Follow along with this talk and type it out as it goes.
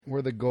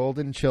We're the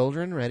golden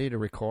children ready to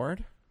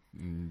record?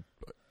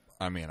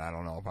 I mean, I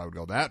don't know if I would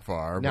go that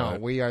far. No,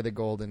 but... we are the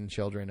golden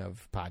children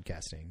of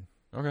podcasting.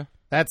 Okay.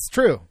 That's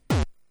true.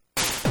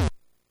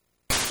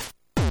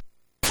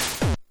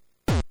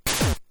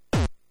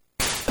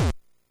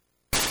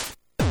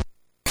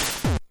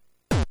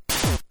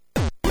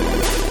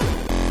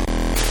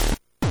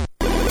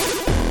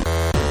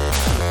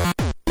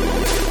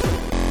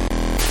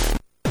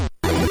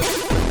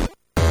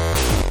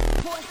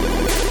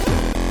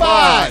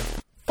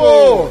 Five,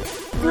 4,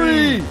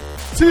 3,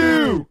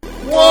 2,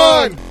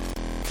 1.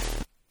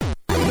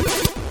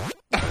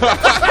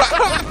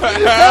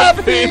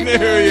 Happy New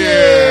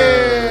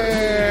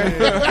Year!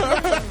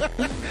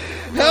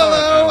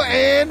 Hello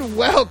and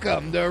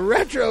welcome to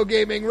Retro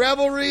Gaming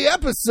Revelry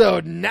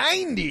episode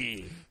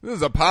 90. This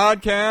is a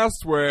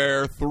podcast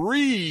where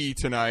 3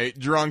 tonight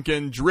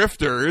drunken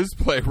drifters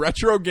play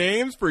retro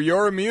games for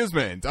your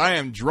amusement. I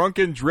am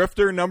Drunken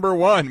Drifter number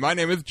 1. My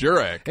name is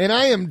Jurek. And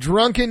I am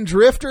Drunken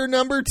Drifter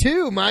number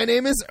 2. My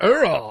name is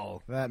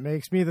Earl. That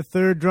makes me the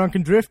third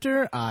drunken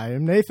drifter. I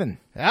am Nathan.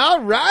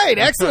 All right,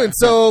 excellent.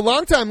 So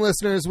longtime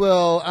listeners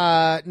will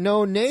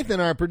know Nathan,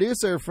 our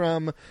producer,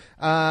 from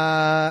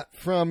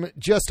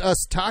just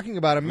us talking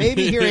about him,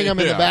 maybe hearing him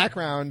in the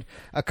background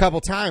a couple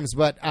times,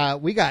 but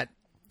we got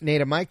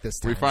Nate a mic this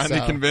time. We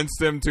finally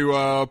convinced him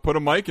to put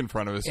a mic in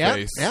front of his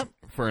face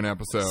for an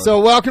episode. So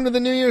welcome to the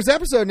New Year's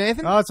episode,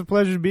 Nathan. Oh, it's a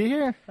pleasure to be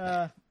here.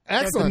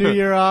 Excellent. The New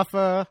Year off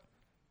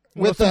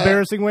most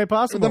embarrassing way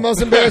possible. The most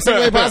embarrassing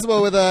way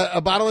possible, with a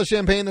bottle of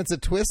champagne that's a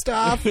twist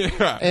off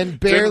and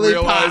barely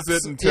Didn't realize pops.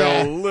 it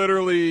until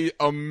literally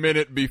a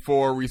minute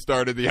before we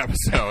started the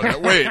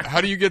episode. Wait, how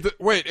do you get the...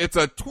 Wait, it's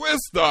a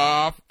twist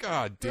off.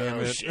 God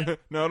damn it. Shit.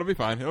 No, it'll be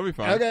fine. It'll be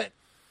fine. Okay.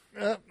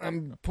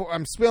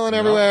 I'm spilling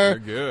everywhere. You're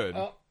good.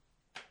 Oh.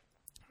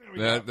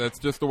 That's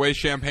just the way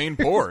champagne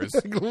pours.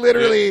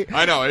 Literally.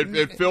 I know.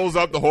 It fills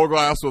up the whole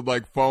glass with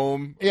like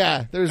foam.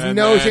 Yeah, there's And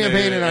no then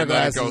champagne in our and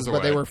then it glasses, goes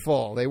but they away. were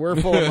full. They were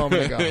full a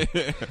moment ago.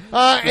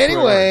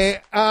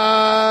 Anyway,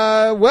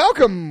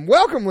 welcome,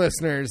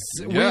 listeners.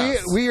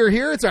 Yes. We are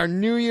here. It's our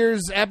New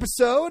Year's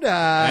episode.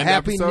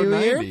 Happy episode New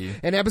 90. Year.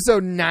 And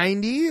episode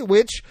 90,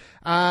 which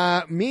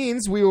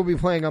means we will be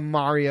playing a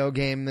Mario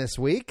game this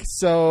week.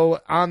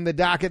 So on the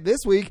docket this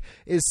week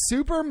is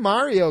Super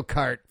Mario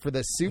Kart for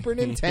the Super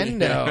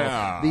Nintendo.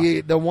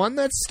 Yeah. The one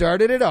that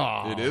started it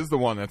all. It is the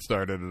one that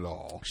started it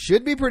all.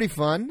 Should be pretty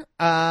fun.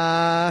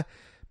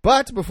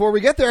 But before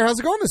we get there, how's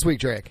it going this week,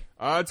 Drake?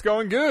 It's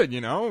going good. You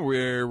know,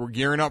 we're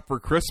gearing up for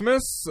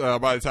Christmas.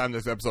 By the time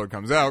this episode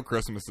comes out,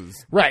 Christmas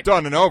is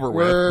done and over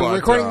with. We're but,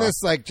 recording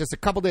this like just a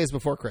couple days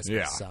before Christmas.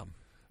 Yeah. So.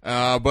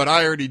 But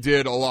I already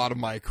did a lot of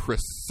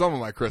some of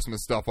my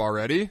Christmas stuff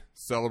already.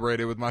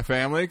 Celebrated with my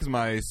family because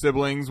my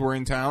siblings were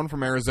in town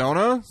from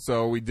Arizona,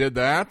 so we did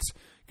that.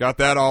 Got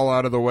that all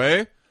out of the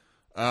way.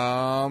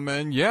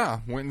 And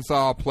yeah, went and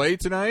saw a play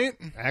tonight.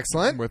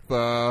 Excellent. With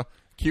a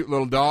cute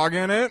little dog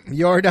in it.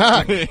 Your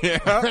dog.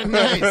 Yeah.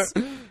 Nice.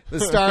 The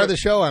star of the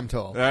show, I'm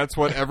told. That's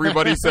what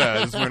everybody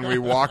says when we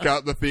walk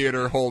out the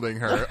theater holding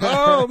her.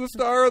 Oh, the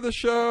star of the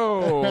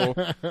show.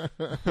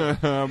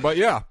 But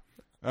yeah.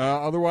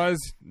 Otherwise,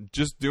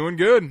 just doing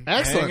good.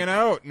 Excellent. Hanging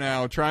out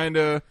now, trying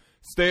to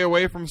stay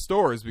away from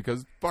stores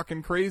because it's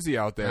fucking crazy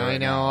out there. I right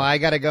know. now. I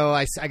gotta go.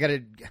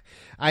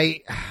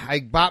 I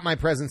bought my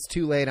presents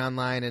too late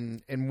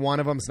online, and one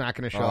of them's not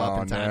going to show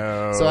up in time.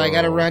 No. So I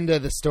got to run to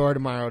the store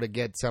tomorrow to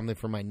get something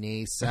for my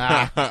niece.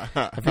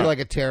 I feel like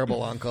a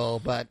terrible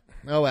uncle, but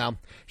oh well.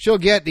 She'll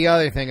get the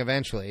other thing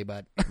eventually.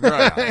 But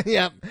Right.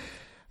 Yep.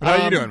 How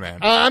you doing, man?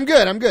 I'm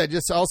good.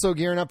 Just also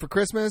gearing up for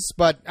Christmas,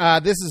 but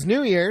this is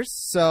New Year's,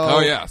 so Oh,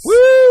 yes.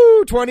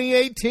 woo,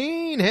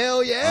 2018,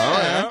 hell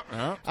yeah! Oh,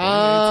 yeah.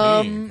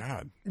 2018.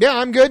 God. Yeah,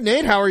 I'm good.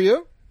 Nate, how are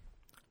you?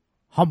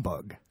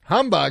 Humbug.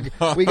 Humbug.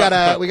 We got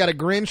a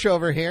Grinch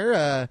over here,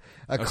 a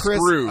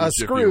Scrooge,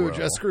 if you will.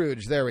 a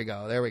Scrooge. There we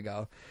go.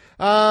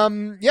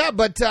 Yeah,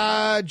 but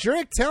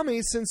Jurek, tell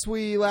me, since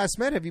we last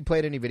met, have you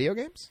played any video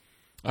games?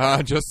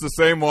 Just the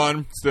same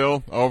one,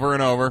 still over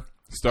and over.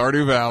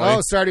 Stardew Valley. Oh,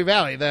 Stardew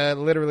Valley,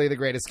 literally the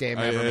greatest game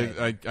ever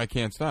made. I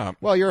can't stop.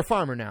 Well, you're a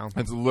farmer now.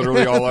 That's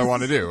literally all I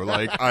want to do.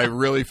 Like, I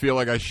really feel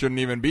like I shouldn't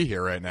even be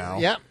here right now.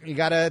 Yep, you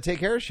got to take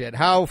care of shit.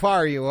 How far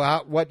are you?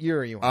 What year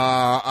are you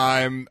on?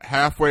 I'm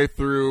halfway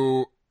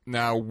through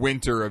now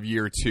winter of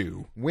year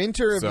 2.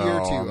 Winter of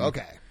year 2.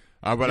 Okay.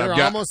 But You're I've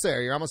got, almost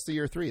there. You're almost to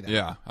year 3 then.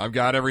 Yeah, I've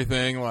got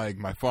everything. Like,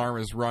 my farm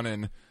is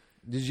running.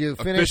 Did you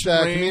finish the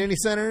Efficiently? community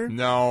center?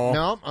 No.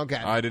 No? Okay.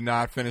 I did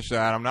not finish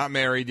that. I'm not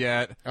married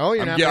yet. Oh,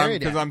 you're not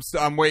married yet. Because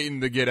I'm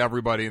waiting to get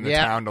everybody in the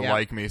Yeah, town to yeah.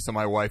 like me so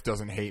my wife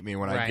doesn't hate me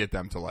when I Right. get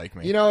them to like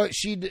me. You know,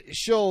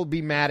 she'll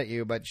be mad at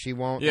you, but she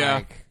won't.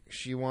 Yeah.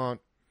 She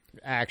won't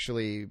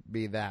actually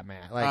be that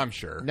mad. Like, I'm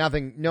sure.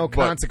 no But-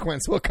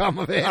 consequence will come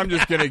of it. I'm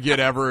just going to get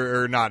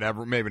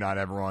maybe not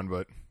everyone,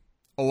 but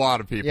a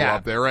lot of people Yeah.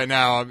 up there right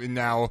now.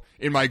 Now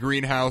in my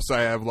greenhouse,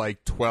 I have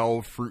like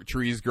 12 fruit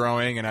trees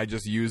growing, and I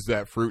just use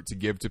that fruit to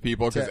give to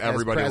people because As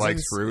everybody likes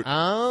presents? fruit.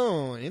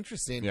 Oh,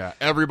 interesting. Yeah,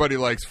 everybody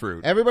likes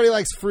fruit. Everybody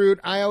likes fruit.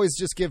 I always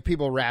just give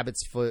people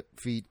rabbit's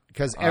feet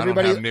because I don't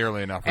everybody have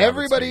nearly enough. rabbit's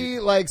everybody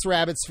feet. likes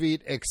rabbit's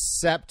feet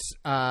except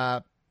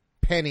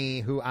Penny,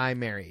 who I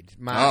married.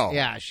 Oh.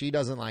 Yeah, she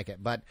doesn't like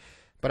it, but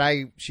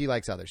she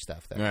likes other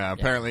stuff though. Yeah,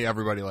 apparently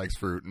everybody likes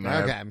fruit. And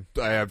Okay.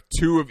 I have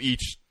 2 of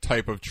each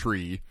type of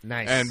tree.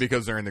 Nice. And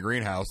because they're in the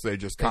greenhouse, they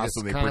just They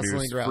constantly, just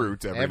constantly produce grow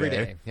fruit every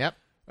day. Yep.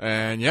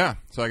 And yeah,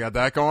 so I got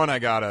that going. I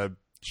got a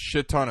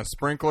shit ton of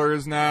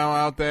sprinklers now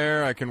out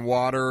there. I can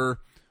water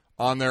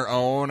on their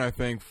own, I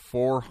think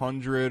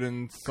 400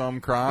 and some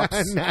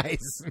crops. Nice.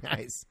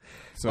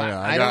 So Wow, yeah,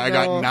 I I don't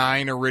got know.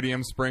 9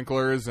 iridium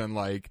sprinklers and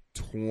like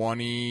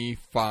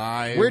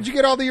 25. Where'd you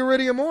get all the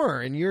iridium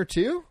ore? In year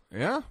 2?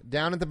 Yeah.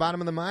 Down at the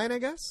bottom of the mine, I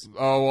guess?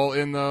 Oh well,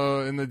 in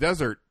the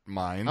desert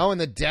mine. Oh, in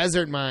the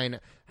desert mine.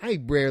 I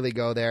rarely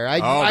go there. I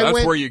that's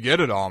went, where you get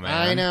it all, man.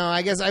 I know.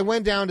 I guess I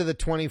went down to the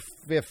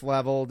 25th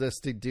level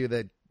just to do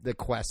the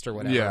quest or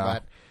whatever. Yeah.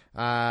 But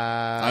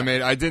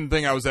I didn't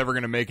think I was ever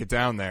going to make it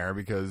down there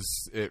because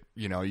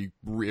you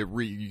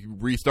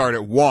restart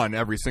at 1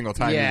 every single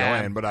time Yeah. you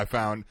go in. But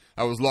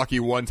I was lucky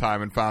one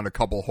time and found a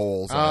couple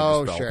holes. And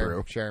I just fell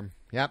through. Sure.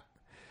 Yep.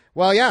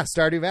 Well, yeah,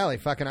 Stardew Valley,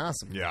 fucking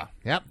awesome. Yeah,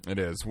 Yep. it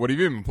is. What have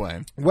you been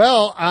playing?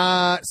 Well,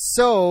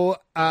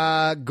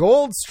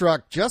 gold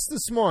struck just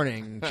this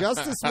morning.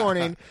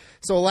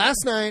 So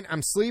last night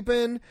I'm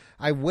sleeping.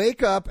 I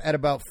wake up at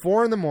about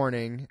 4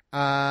 a.m.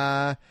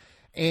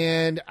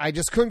 And I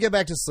just couldn't get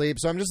back to sleep.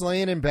 So I'm just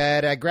laying in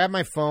bed. I grab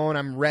my phone.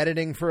 I'm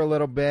Redditing for a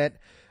little bit.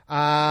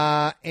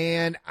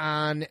 And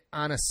on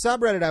a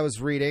subreddit I was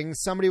reading,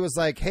 somebody was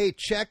like, "Hey,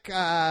 check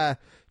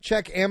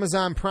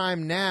Amazon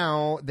Prime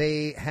now.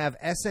 They have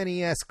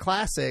SNES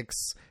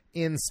Classics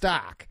in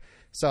stock."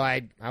 So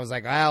I was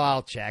like, "Well,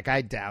 I'll check."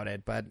 I doubt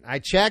it, but I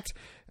checked.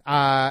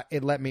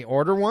 It let me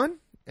order one,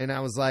 and I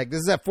was like, "This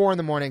is at 4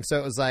 a.m." So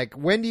it was like,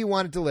 "When do you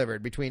want it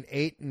delivered? Between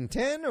 8 and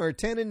 10 or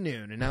 10 and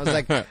noon?" And I was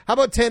like, "How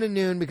about 10 and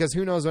noon? Because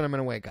who knows when I'm going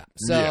to wake up."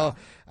 So,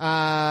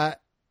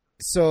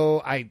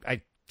 so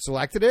I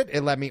selected it.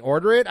 It let me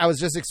order it. I was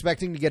just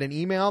expecting to get an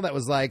email that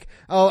was like,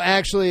 "Oh,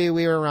 actually,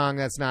 we were wrong.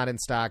 That's not in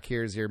stock.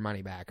 Here's your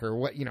money back," or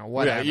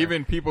whatever. Yeah,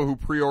 even people who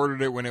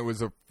pre-ordered it when it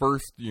was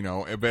first,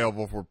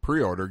 available for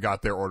pre-order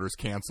got their orders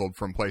canceled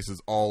from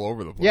places all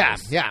over the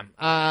place. Yeah.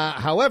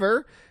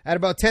 However, at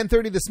about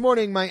 10:30 this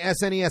morning, my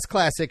SNES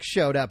Classic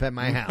showed up at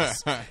my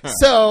house.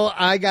 So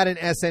I got an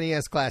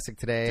SNES Classic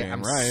today. Damn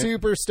I'm right.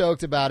 super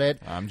stoked about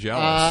it. I'm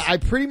jealous. I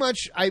pretty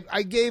much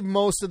I gave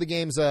most of the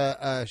games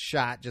a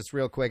shot, just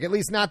real quick. At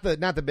least not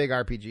the big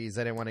RPGs.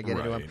 I didn't want to get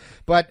into Right. them.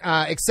 But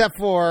except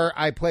for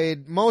I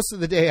played most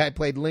of the day. I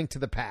played Link to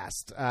the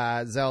Past,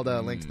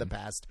 Zelda Link to the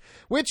Past,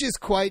 which is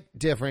quite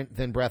different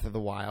than Breath of the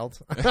Wild.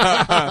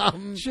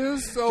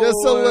 Just a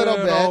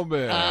little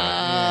bit.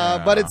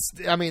 Yeah. But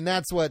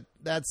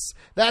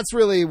that's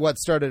really what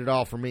started it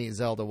all for me,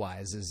 Zelda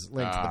wise, is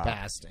Link to the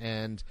Past,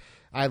 and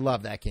I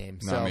love that game.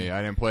 So Not me.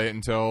 I didn't play it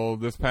until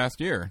this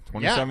past year,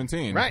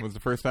 2017. right. Was the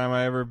first time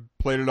I ever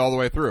played it all the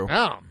way through.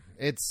 oh,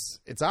 it's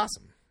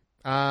awesome.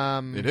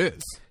 It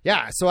is.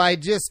 Yeah, so I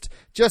just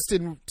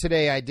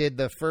today I got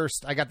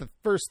the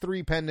first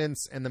 3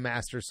 pendants and the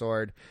Master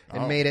Sword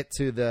and made it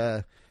to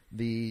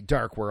the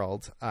Dark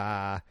World,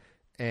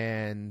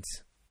 and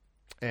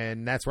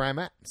that's where I'm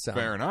at. So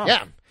Fair enough.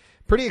 Yeah.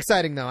 Pretty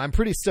exciting, though. I'm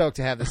pretty stoked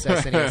to have this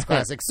SNES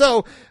Classic.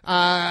 So,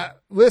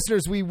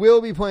 listeners, we will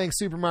be playing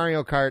Super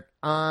Mario Kart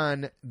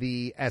on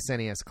the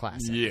SNES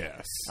Classic.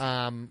 Yes.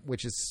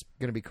 Which is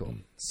going to be cool.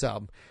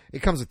 So,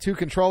 it comes with 2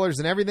 controllers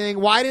and everything.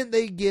 Why didn't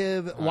they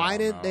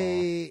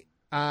They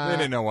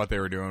didn't know what they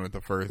were doing with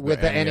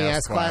the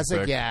NES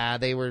Classic? Yeah,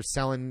 they were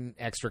selling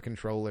extra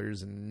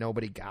controllers and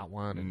nobody got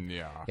one.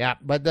 Yeah. Yeah,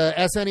 but the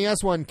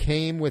SNES one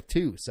came with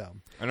 2, so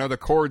I know the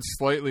cord's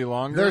slightly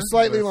longer. They're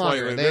slightly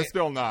longer. They're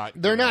still not.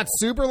 they're not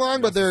super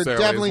long, but they're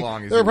necessarily definitely as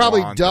long as they're you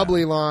probably want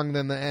doubly them. long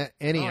than the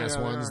NES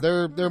yeah, ones.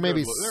 they're They're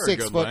maybe they're a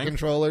 6 good foot length.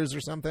 controllers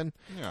or something.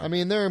 Yeah. I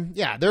mean they're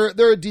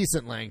a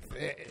decent length.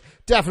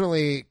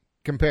 Definitely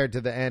compared to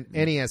the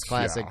NES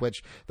Classic, Yeah.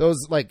 which those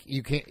like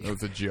you can't. It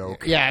was a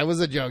joke. Yeah, it was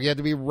a joke. You had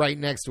to be right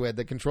next to it.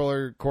 The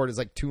controller cord is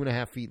like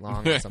 2.5 feet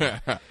long or something.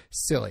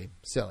 Silly.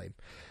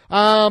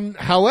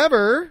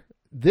 However,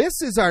 this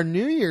is our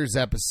New Year's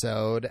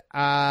episode.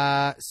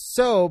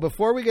 So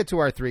before we get to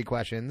our 3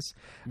 questions,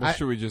 Well,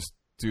 should we just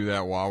do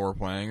that while we're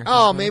playing? Or oh,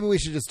 something? maybe we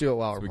should just do it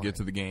while So we're we playing. get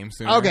to the game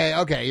soon.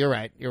 Okay, you're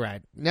right.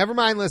 Never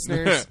mind,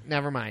 listeners.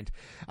 Never mind.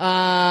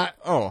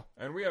 Oh,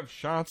 and we have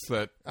shots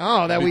that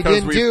That we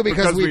Because didn't do because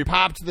because we we-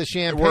 popped the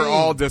champagne. we're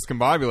all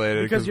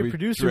discombobulated Because your we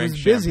producer drank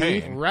was busy.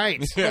 champagne.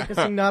 right.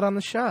 Focusing not on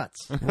the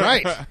shots.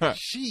 Right.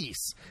 Jeez.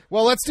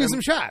 Well, let's do some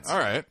shots. All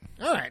right.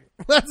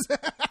 Let's.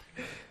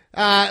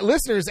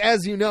 Listeners,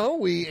 as you know,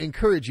 we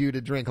encourage you to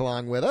drink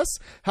along with us.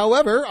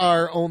 However,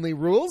 our only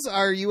rules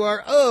are you are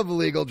of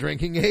legal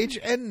drinking age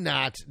and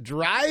not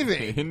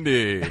driving.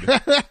 Indeed.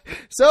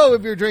 So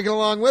if you're drinking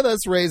along with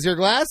us, raise your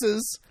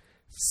glasses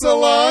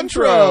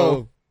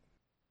cilantro.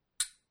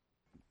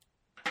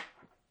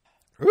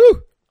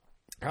 Woo!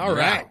 All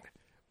right.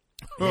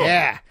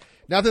 Yeah.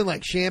 Nothing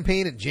like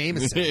champagne and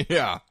Jameson.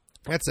 Yeah.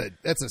 That's a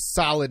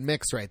solid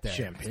mix right there.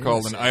 Champagne. It's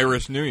called an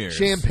Irish New Year's.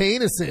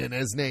 Champagne-ison,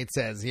 as Nate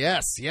says.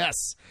 Yes,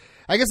 yes.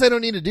 I guess I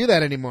don't need to do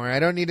that anymore. I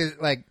don't need to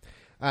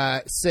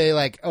say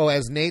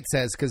as Nate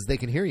says, because they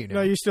can hear you now.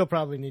 No, you still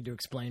probably need to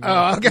explain.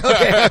 Oh, okay.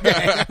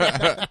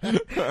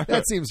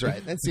 That seems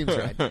right.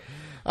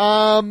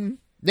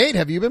 Nate,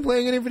 have you been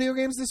playing any video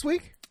games this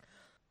week?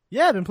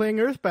 Yeah, I've been playing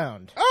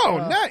Earthbound.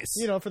 Oh, nice.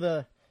 For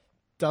the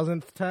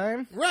dozenth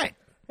time. Right.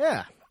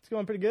 Yeah, it's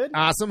going pretty good.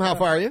 Awesome. How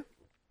far are you?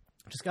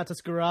 Just got to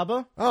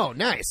Scaraba. Oh,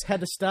 nice.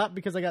 Had to stop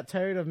because I got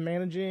tired of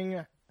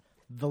managing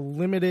the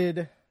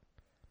limited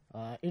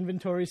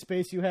inventory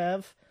space you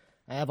have.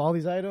 I have all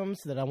these items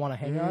that I want to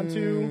hang on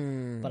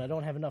to, but I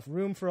don't have enough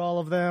room for all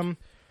of them.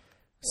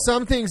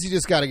 Some things you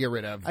just got to get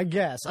rid of. I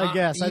guess. I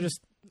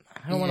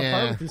don't want to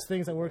part with these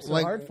things I worked so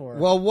hard for.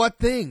 Well, what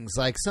things?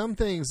 Some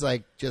things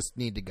just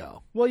need to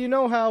go. Well, you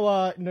know how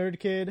Nerd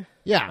Kid.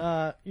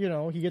 Yeah.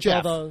 He gets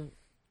Jeff. all the.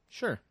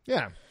 Sure.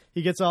 Yeah.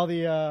 He gets all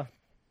the.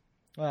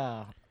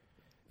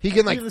 He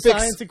can the fix.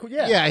 science he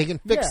can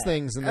fix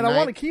things in the and night. I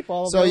want to keep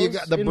all of so those. you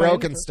got the in my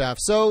broken inventory. stuff.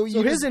 So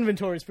his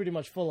inventory is pretty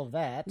much full of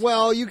that.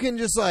 Well, you can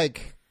just I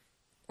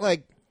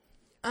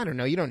don't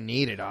know. You don't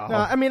need it all. No,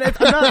 I mean,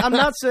 I'm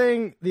not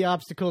saying the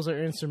obstacles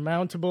are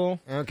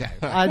insurmountable. Okay.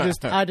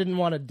 I didn't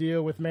want to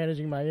deal with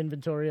managing my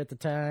inventory at the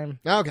time,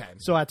 Okay.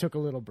 so I took a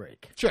little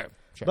break. Sure.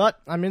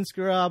 But I'm in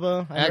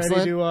Scaraba. I'm Excellent.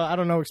 ready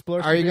to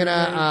explore. Are you some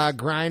gonna video games.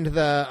 grind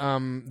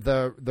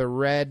the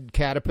red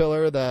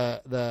caterpillar,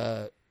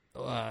 the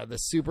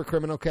super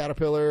criminal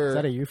caterpillar? Is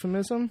that a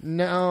euphemism?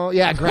 No,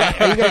 yeah.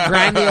 Are you gonna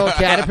grind the old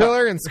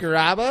caterpillar in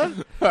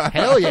Scaraba?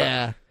 Hell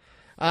yeah.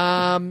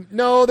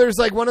 No, there's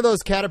one of those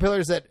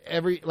caterpillars that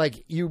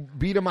you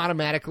beat him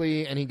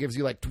automatically, and he gives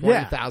you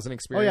 20,000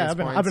 experience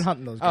points. I've been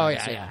hunting those Oh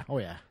guys. yeah. Oh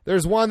yeah.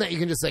 There's one that you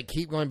can just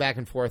keep going back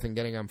and forth and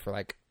getting them for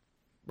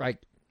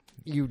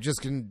you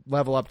just can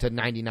level up to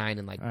 99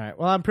 in All right.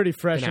 Well, I'm pretty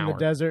fresh an in the hour.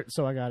 desert,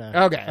 so I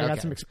got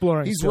some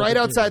exploring. He's still right to do.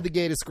 outside the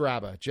gate of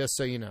Scaraba, just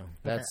so you know.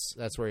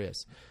 That's where he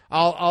is.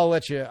 I'll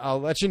let you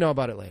know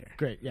about it later.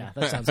 Great. Yeah,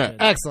 that sounds good.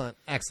 Excellent.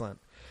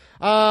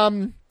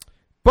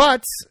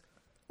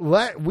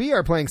 But we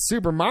are playing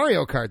Super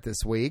Mario Kart this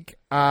week.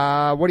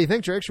 What do you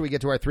think, Jerick? Should we get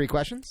to our 3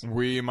 questions?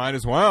 We might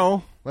as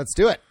well. Let's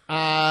do it.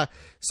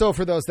 So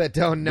for those that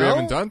don't know, We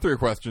haven't done 3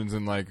 questions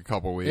in a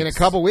couple weeks. in a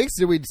couple weeks,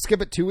 did we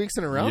skip it 2 weeks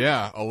in a row?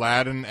 Yeah,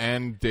 Aladdin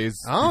and Days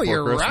Oh, Before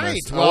you're Christmas. right.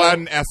 Well-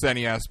 Aladdin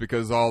SNES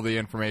because all the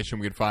information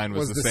we'd find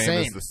was the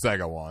same as the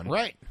Sega one.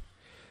 Right.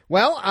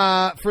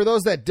 Well, for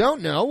those that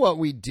don't know, what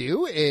we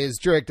do is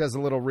Jerick does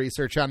a little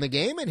research on the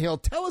game, and he'll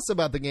tell us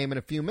about the game in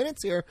a few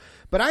minutes here.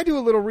 But I do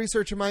a little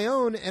research of my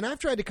own, and I've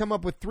tried to come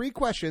up with 3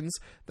 questions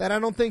that I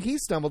don't think he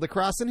stumbled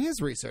across in his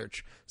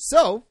research.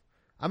 So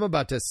I'm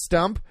about to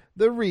stump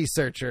the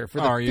researcher for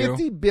the Are you?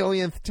 50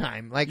 billionth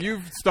time.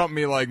 You've stumped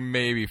me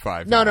maybe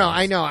 5 No, times. no,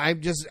 I know.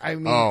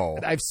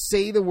 I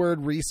say the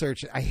word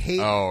research. I hate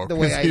the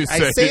way I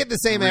say it the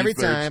same every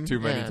research time.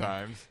 Too many Yeah.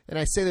 times. And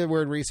I say the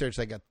word research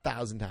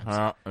 1,000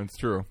 times. That's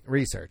true.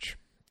 Research.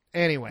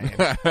 Anyway,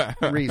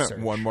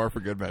 research. One more for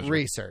good measure.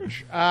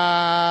 Research.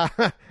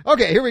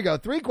 Okay, here we go.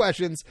 3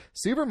 questions.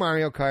 Super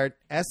Mario Kart,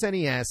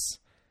 SNES.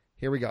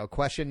 Here we go.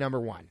 Question number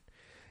 1.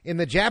 In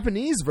the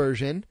Japanese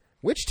version,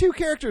 which 2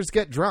 characters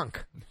get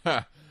drunk?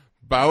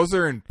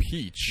 Bowser and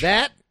Peach.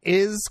 That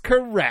is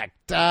correct.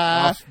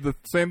 The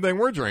same thing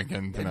we're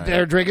drinking tonight.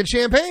 They're drinking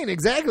champagne.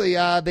 Exactly.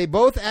 They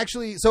both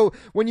actually. So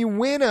when you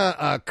win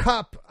a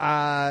cup,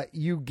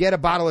 you get a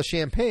bottle of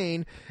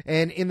champagne.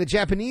 And in the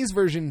Japanese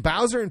version,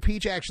 Bowser and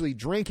Peach actually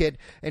drink it,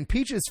 and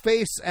Peach's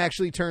face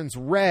actually turns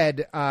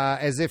red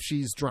as if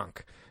she's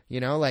drunk.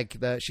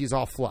 She's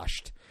all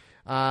flushed,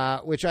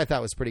 which I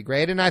thought was pretty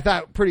great, and I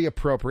thought pretty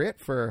appropriate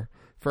for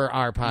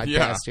our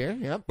podcast here.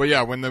 Yep. But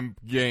yeah, when the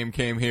game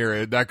came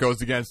here, that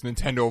goes against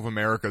Nintendo of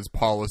America's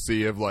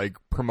policy of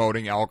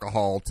promoting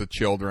alcohol to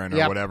children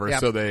or whatever. Yep.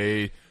 So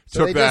they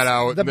took that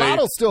out. The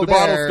bottle's still there.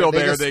 Bottle's still They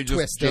there. just They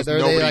twist just it, or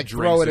nobody they, drinks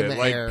throw it in the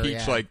like air.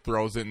 Peach Yeah.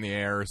 throws it in the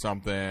air or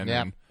something. Yep.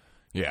 And,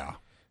 yeah.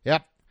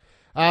 Yep.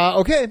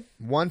 Okay.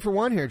 1 for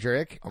 1 here,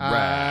 Jerick. All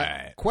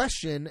right.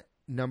 Question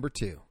number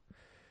 2.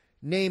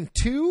 Name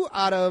 2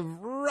 out of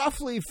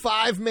roughly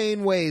 5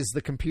 main ways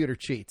the computer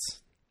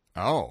cheats.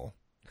 Oh.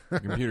 The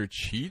computer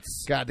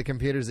cheats? God, the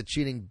computer's a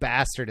cheating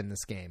bastard in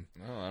this game.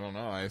 Oh, I don't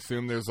know. I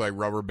assume there's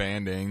rubber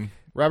banding.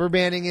 Rubber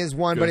banding is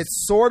one, but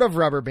it's sort of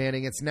rubber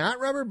banding. It's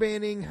not rubber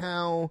banding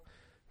how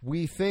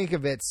we think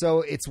of it.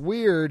 So it's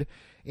weird.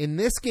 In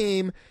this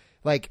game,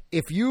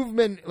 if you've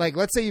been,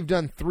 let's say you've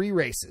done 3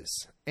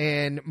 races,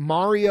 and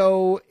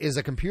Mario is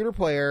a computer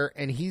player,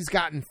 and he's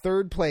gotten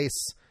 3rd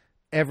place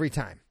every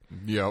time.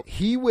 Yep.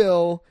 He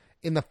will,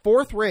 in the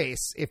 4th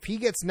race, if he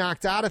gets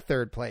knocked out of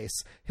 3rd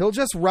place, he'll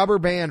just rubber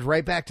band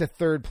right back to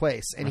 3rd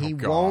place, and he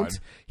won't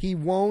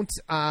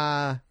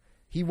try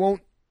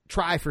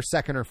for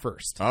 2nd or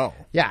 1st. Oh.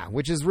 Yeah,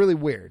 which is really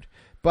weird.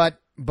 But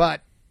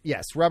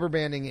yes, rubber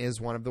banding is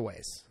one of the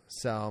ways.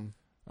 So,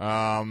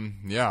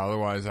 yeah.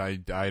 Otherwise, I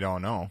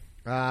don't know.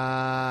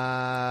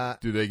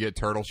 Do they get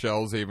turtle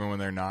shells even when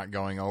they're not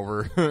going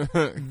over?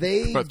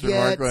 They question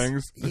mark get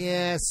things?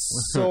 yes,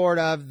 sort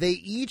of. They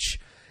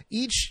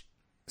each.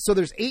 So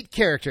there's 8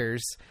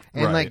 characters,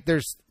 and Right.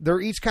 like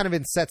they're each kind of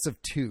in sets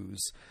of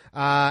 2s,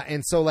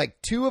 and so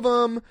like 2 of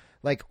them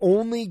like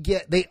only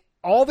get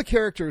all the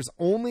characters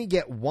only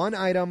get 1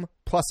 item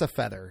plus a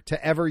feather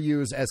to ever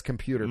use as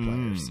computer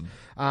players.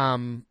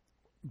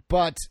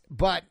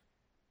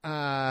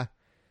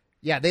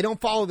 Yeah, they don't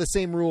follow the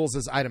same rules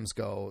as items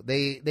go.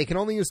 They can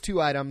only use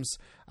 2 items,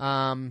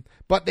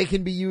 but they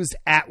can be used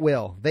at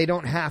will. They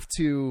don't have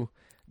to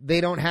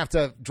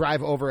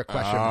drive over a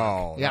question mark.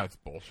 Oh, Yep. that's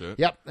bullshit.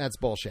 Yep, that's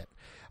bullshit.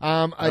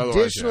 Otherwise,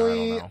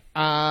 Additionally, yeah,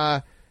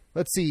 I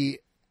let's see.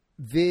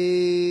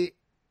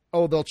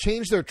 They'll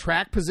change their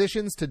track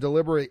positions to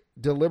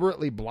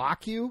deliberately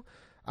block you.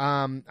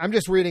 I'm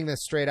just reading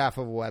this straight off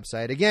of a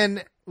website.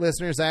 Again,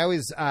 listeners, I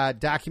always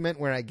document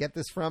where I get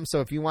this from. So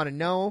if you want to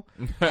know,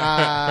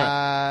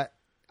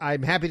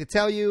 I'm happy to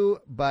tell you,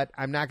 but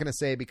I'm not going to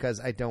say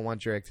because I don't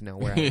want Jurek to know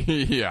where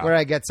yeah. where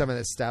I get some of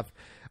this stuff.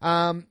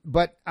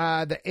 But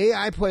the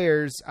AI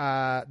players,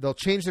 they'll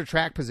change their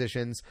track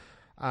positions.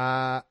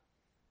 On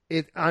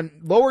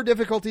lower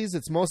difficulties,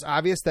 it's most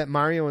obvious that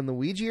Mario and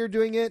Luigi are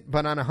doing it,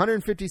 but on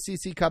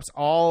 150cc cups,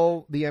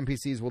 all the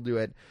NPCs will do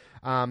it.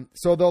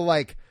 So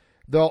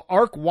they'll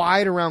arc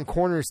wide around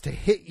corners to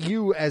hit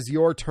you as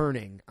you're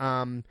turning.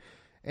 Let's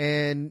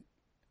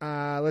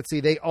see.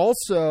 They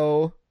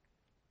also,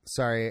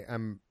 sorry,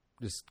 I'm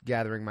just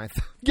gathering my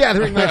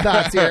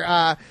thoughts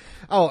here.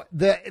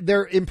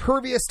 They're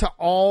impervious to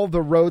all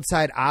the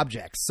roadside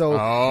objects, so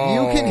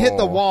you can hit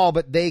the wall,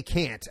 but they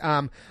can't.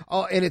 And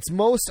it's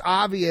most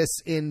obvious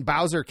in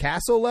Bowser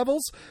Castle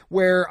levels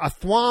where a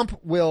thwomp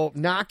will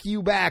knock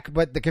you back,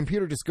 but the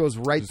computer just goes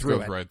right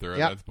through it. Right through it.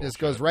 Yep, That's just bullshit.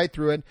 goes right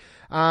through it.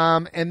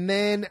 And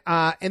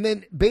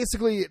then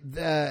basically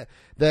the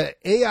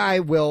AI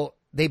will.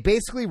 They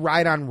basically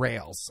ride on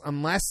rails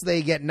unless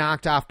they get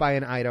knocked off by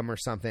an item or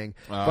something.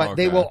 But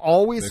they will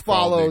always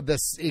follow the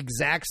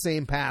exact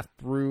same path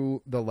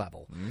through the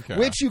level,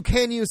 which you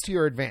can use to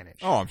your advantage.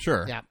 Oh, I'm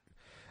sure. Yeah.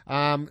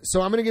 So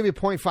I'm going to give you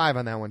 0.5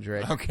 on that one,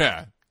 Drake.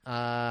 Okay.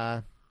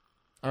 All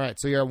right,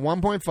 so you're at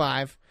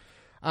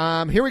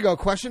 1.5. Here we go.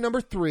 Question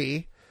number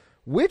 3.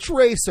 Which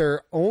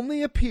racer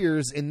only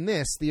appears in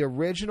the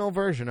original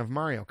version of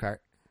Mario Kart?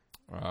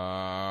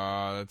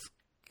 That's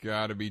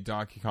got to be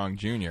Donkey Kong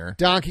Jr.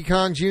 Donkey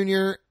Kong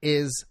Jr.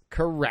 is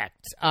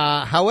correct.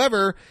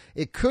 However,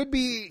 it could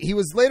be he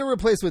was later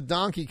replaced with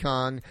Donkey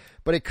Kong,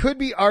 but it could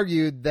be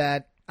argued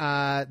that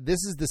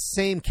this is the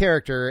same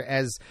character,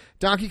 as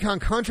Donkey Kong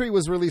Country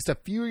was released a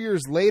few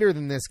years later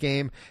than this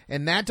game,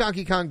 and that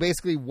Donkey Kong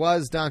basically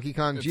was Donkey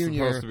Kong It's Jr.,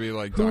 supposed to be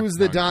like who's Donkey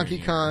the Kong Donkey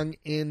Jr. Kong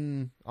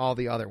in all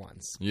the other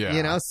ones. Yeah.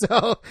 You know,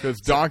 so... Because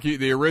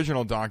the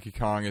original Donkey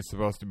Kong is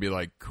supposed to be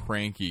like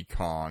Cranky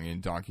Kong in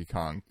Donkey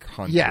Kong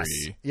Country.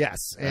 Yes.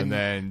 And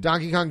then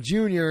Donkey Kong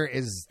Jr.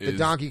 is the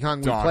Donkey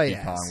Kong we play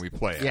as. Donkey Kong we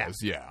play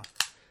as, yeah.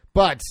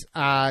 But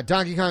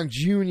Donkey Kong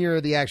Jr.,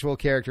 the actual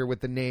character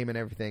with the name and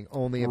everything,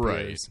 only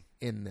appears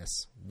in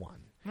this one.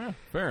 Yeah,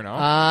 fair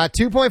enough.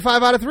 2.5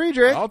 out of 3,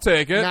 Drake. I'll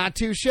take it. Not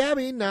too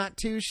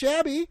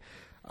shabby.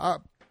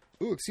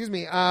 Excuse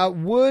me.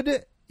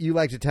 Would you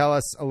like to tell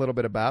us a little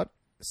bit about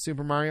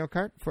Super Mario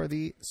Kart for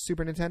the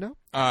Super Nintendo?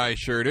 I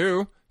sure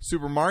do.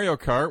 Super Mario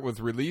Kart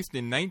was released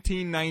in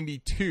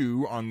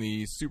 1992 on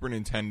the Super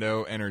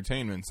Nintendo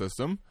Entertainment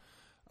System.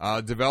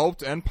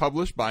 Developed and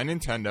published by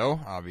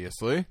Nintendo,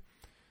 obviously.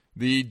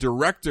 The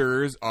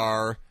directors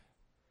are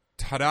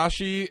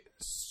Tadashi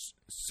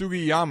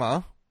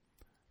Sugiyama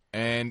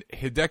and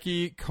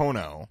Hideki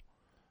Kono.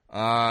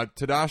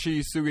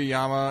 Tadashi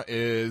Sugiyama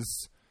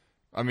is...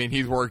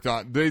 he's worked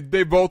on...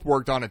 They both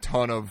worked on a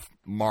ton of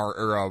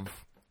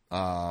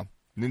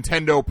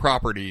Nintendo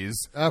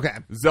properties. Okay.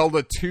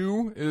 Zelda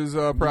 2 is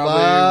probably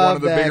Love one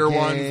of the that bigger game.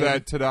 ones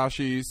that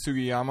Tadashi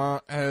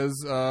Sugiyama has.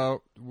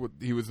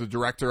 He was the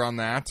director on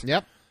that.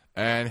 Yep.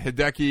 And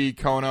Hideki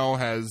Kono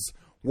has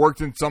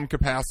worked in some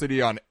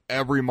capacity on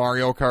every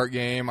Mario Kart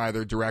game,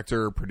 either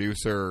director or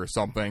producer or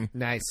something.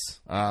 Nice.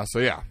 So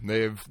yeah,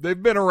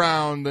 they've been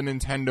around the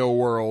Nintendo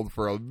world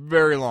for a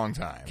very long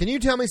time. Can you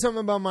tell me something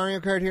about Mario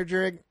Kart here,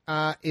 Jared?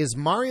 Is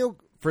Mario,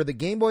 for the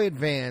Game Boy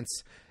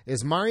Advance,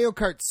 is Mario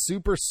Kart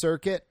Super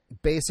Circuit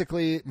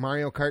basically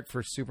Mario Kart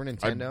for Super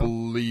Nintendo? I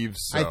believe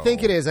so. I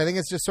think it is. I think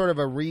it's just sort of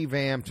a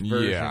revamped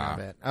version of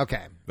it.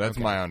 Okay. That's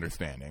my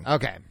understanding.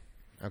 Okay.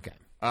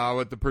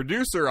 With the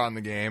producer on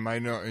the game, I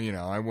know,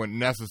 I wouldn't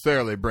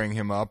necessarily bring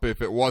him up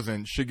if it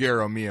wasn't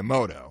Shigeru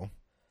Miyamoto.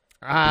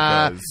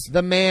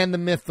 The man, the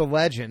myth, the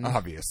legend.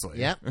 Obviously.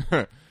 Yep.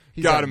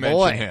 He's Gotta a mention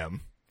boy.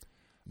 him.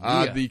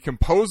 Yeah. The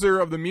composer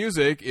of the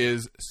music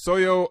is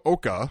Soyo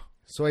Oka.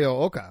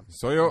 Soyo Oka.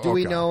 Do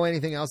we know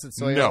anything else that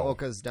Soyo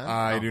Oka's done?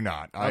 I do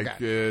not.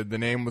 Okay. The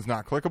name was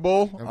not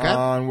clickable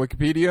on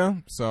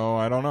Wikipedia, so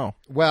I don't know.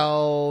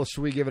 Well,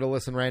 should we give it a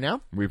listen right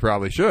now? We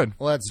probably should.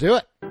 Let's do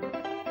it.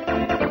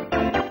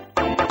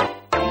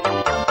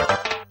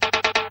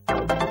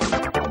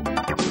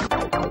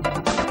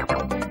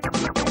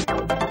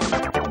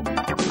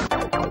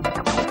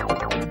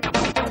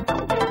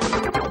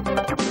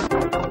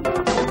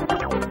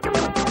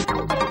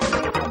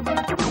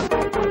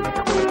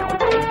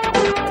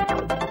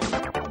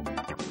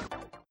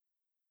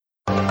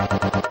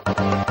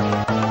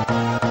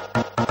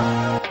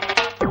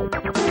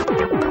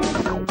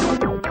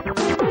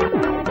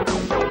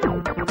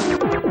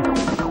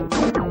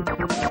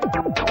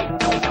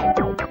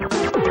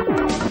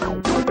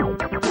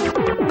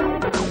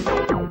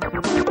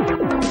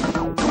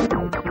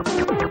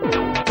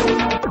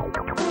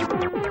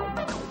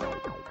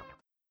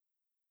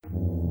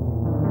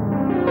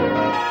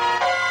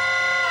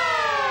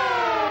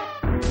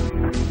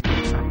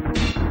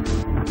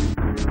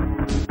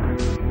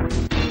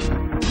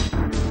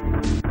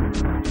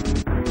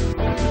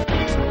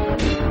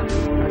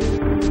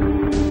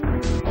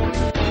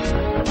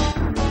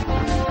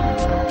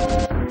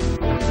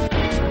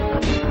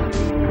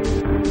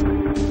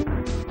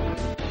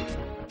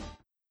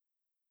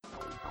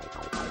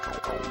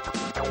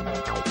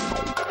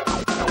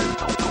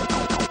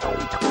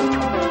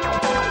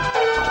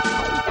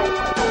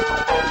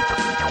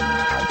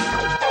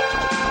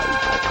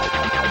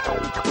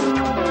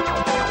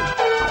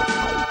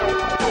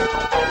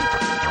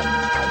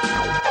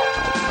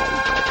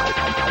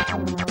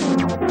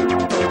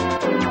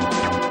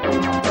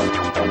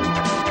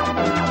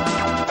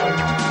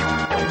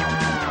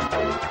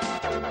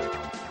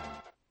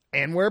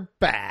 And we're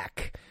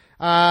back.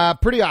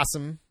 Pretty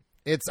awesome.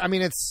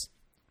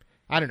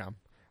 I don't know.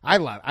 I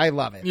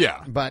love it.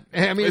 Yeah. But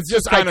I mean, It's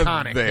it's just kind of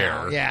iconic there,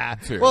 now. Yeah.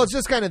 too. Well, it's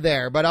just kind of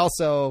there, but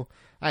also,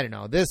 I don't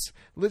know.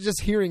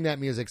 Just hearing that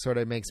music sort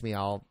of makes me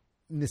all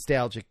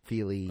nostalgic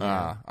feely.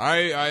 I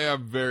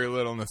have very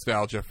little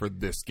nostalgia for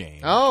this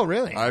game. Oh,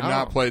 really? I've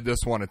not Oh. played this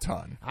one a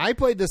ton. I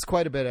played this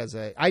quite a bit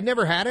I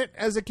never had it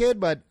as a kid,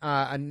 but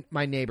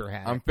my neighbor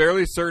had I'm it.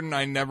 fairly certain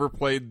I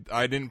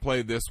didn't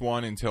play this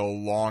one until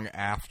long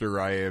after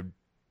I had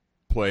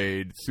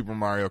played Super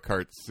Mario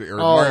Kart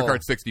Mario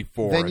Kart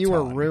 64. Then a you were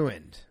ton.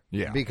 ruined.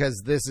 Yeah.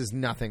 Because this is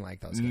nothing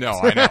like those games. No,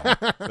 I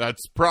know.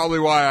 That's probably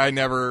why I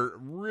never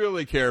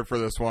really cared for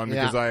this one,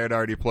 because Yeah. I had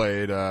already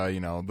played,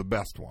 the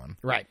best one,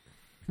 Right.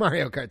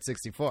 Mario Kart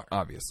 64.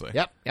 obviously.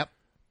 Yep.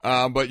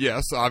 But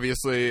yes,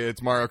 obviously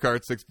it's Mario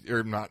Kart 60,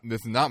 or not. This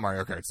is not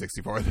Mario Kart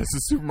 64. This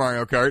is Super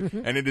Mario Kart,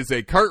 and it is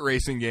a kart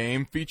racing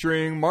game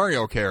featuring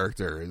Mario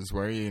characters,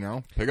 where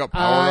you pick up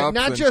power ups.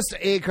 Not just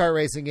a kart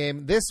racing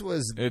game. This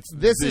is the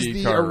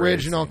the kart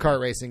original racing. kart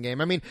racing game.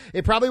 I mean,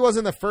 it probably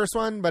wasn't the first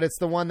one, but it's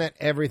the one that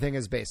everything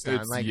is based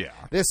on. Yeah.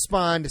 This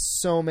spawned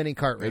so many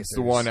kart racers. It's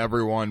the one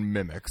everyone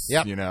mimics.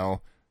 Yep.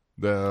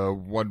 The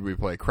what did we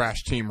play?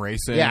 Crash Team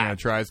Racing. Yeah. And it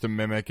tries to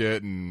mimic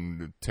it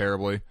and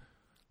terribly.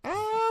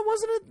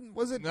 Wasn't it?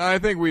 Was it? I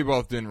think we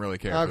both didn't really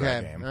care for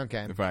that Okay, game.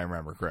 okay. If I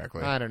remember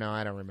correctly. I don't know.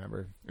 I don't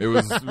remember. It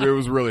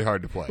was really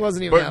hard to play. It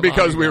wasn't even but that long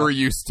because we ago. were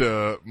used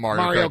to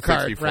Mario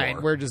Kart 64.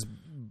 right? We're just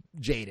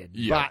jaded.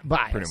 Yeah,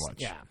 biased. pretty much.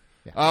 Yeah.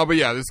 But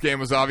yeah, this game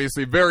was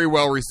obviously very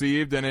well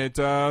received, and it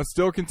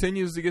still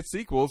continues to get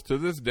sequels to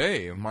this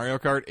day. Mario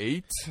Kart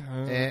 8.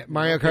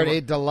 Mario Kart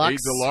 8 Deluxe, 8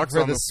 Deluxe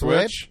for on the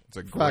Switch. It's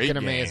a great Fucking game.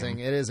 amazing.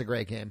 It is a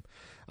great game.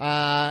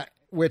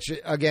 Which,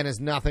 again, is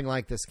nothing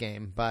like this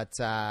game, but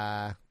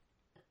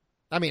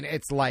I mean,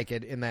 it's like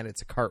it in that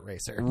it's a kart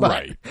racer. But,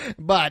 Right.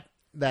 But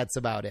that's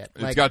about it.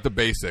 It's got the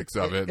basics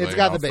of it. It's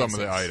got the basics.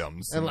 Some of the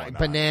items. And like whatnot.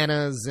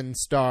 bananas and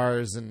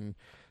stars, and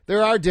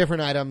there are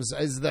different items.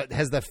 Has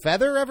the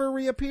feather ever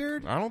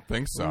reappeared? I don't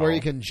think so. Where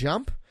you can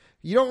jump?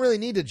 You don't really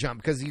need to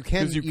jump because you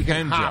can. 'Cause you can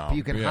can hop. jump,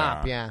 You can yeah.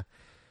 hop. Yeah.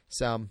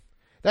 So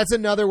that's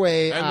another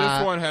way. And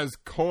this one has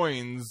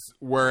coins,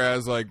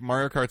 whereas like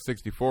Mario Kart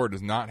 64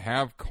 does not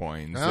have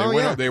coins.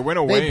 Oh, They went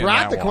away. They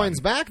brought in the that coins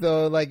one. back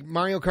though. Like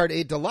Mario Kart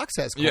 8 Deluxe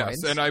has coins.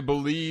 Yes, and I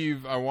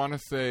want to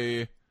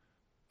say,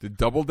 did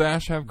Double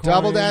Dash have coins?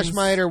 Double Dash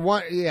might or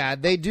one. Yeah,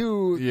 they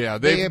do. Yeah,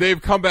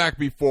 they've come back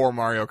before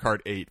Mario Kart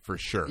 8 for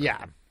sure.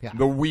 Yeah.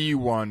 The Wii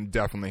one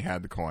definitely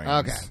had the coins.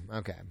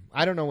 Okay.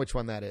 I don't know which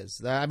one that is.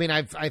 I mean,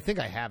 I think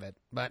I have it,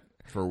 but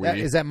For Wii?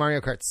 is that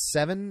Mario Kart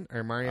 7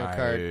 or Mario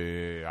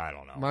Kart? I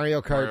don't know.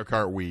 Mario Kart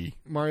Wii.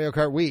 Mario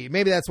Kart Wii.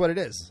 Maybe that's what it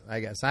is. I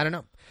guess I don't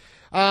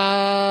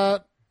know.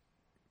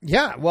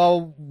 Yeah.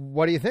 Well,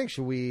 what do you think?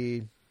 Should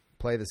we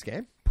play this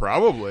game?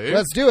 Probably.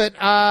 Let's do it.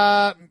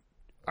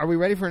 Are we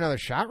ready for another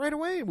shot right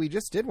away? We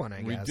just did one.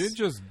 I We guess did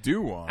just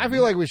do one. I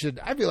feel like we should.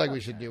 I feel like we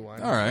should do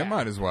one. All right, Yeah.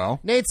 might as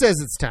well. Nate says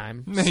it's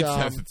time. Nate so-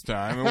 says it's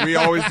time, and we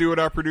always do what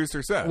our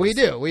producer says. We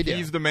do.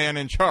 He's the man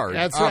in charge.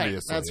 That's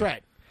obviously. right. That's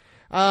right.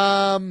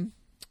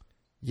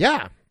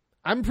 Yeah,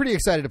 I'm pretty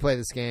excited to play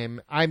this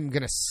game. I'm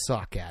gonna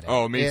suck at it.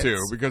 Oh, me It's- too.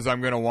 Because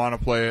I'm gonna want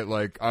to play it.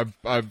 Like I've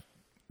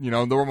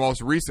the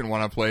most recent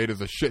one I played is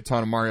a shit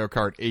ton of Mario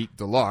Kart 8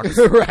 Deluxe,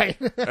 right.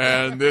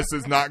 and this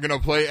is not gonna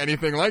play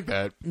anything like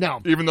that.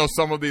 No. Even though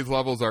some of these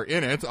levels are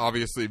in it,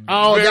 obviously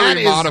Oh, very that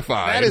is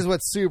modified. That is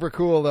what's super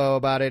cool though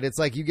about it. It's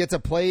like you get to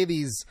play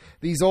these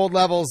old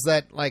levels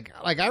that like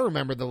I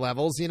remember the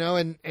levels,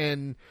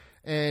 and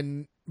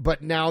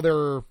but now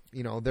they're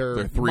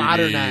 3D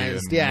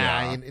modernized. and,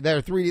 yeah, yeah. and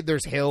they're 3D.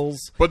 There's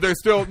hills. But there's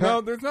still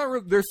there's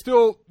not. There's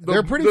still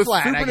They're pretty the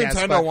flat, Super I guess,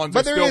 Nintendo but- ones but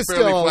are there still is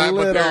fairly still a flat.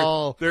 But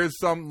little- there's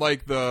some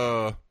like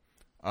the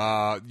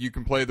you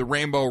can play the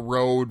Rainbow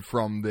Road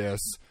from this.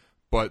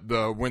 But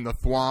when the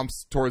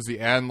thwomps towards the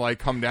end like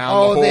come down,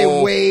 Oh, the they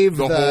whole, wave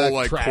the whole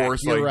like track. course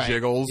You're like right.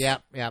 jiggles.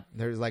 Yep.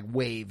 There's like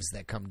waves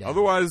that come down.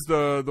 Otherwise,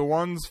 the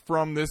ones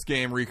from this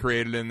game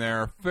recreated in there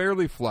are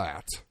fairly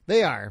flat.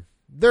 They are.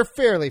 They're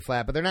fairly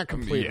flat, but they're not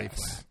completely Yes.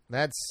 flat.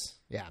 That's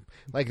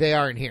like they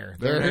are in here.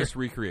 They're a nice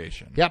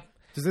recreation. Yep.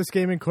 Does this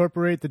game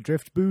incorporate the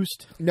drift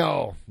boost?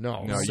 No,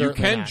 No, you certainly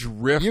can not.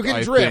 drift. You can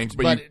I drift, think,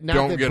 but you not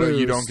don't the get boost.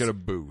 you don't get a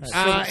boost. So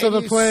and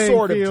the you playing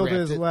sort of field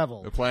drift. is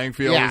level. The playing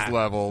field Yeah. is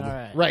leveled. All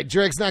right. Right,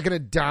 Drake's not going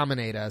to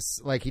dominate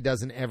us like he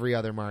does in every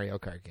other Mario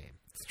Kart game.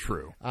 It's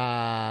true.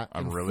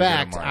 In really good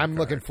fact, at Mario I'm Kart.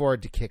 looking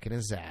forward to kicking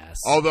his ass.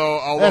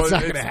 Although That's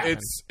not gonna happen.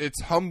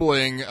 it's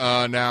humbling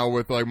now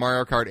with like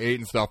Mario Kart 8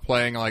 and stuff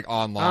playing like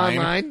online.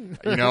 Online?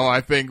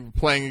 I think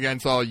playing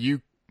against all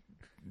you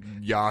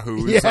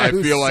yahoos. Yeah, I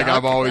who feel like suck.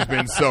 I've always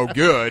been so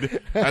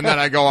good, and then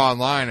I go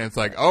online and it's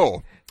like,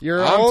 oh,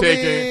 You're I'm only-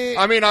 taking.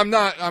 I mean, I'm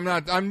not.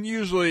 I'm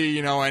usually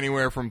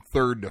anywhere from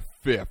third to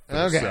fifth. Or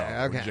Okay, so,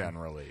 okay.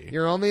 Generally,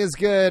 You're only as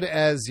good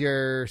as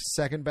your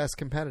second best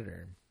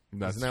competitor.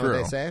 that's Isn't that true.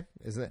 what they say?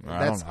 Isn't it?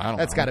 I don't know.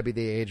 That's got to be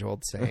the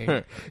age-old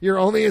saying. You're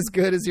only as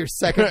good as your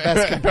second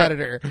best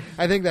competitor.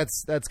 I think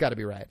that's got to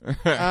be right.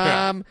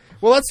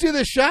 Well, let's do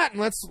this shot and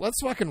let's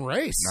fucking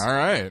race. All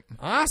right.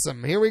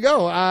 Awesome. Here we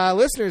go.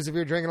 Listeners, if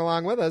you're drinking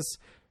along with us,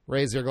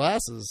 raise your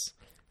glasses.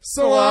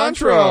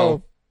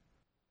 Cilantro.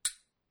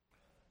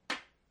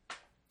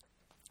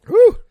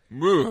 Woo.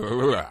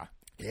 All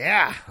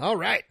Yeah. All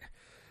right.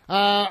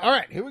 All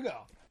right. Here we go.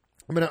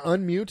 I'm going to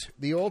unmute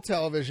the old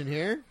television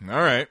here.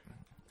 right.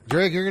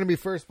 Drake, you're going to be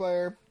first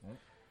player.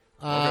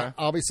 Okay.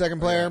 I'll be second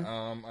player.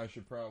 I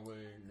should probably.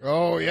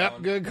 Oh,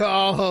 yep. Good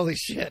call. Holy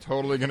shit.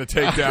 Totally gonna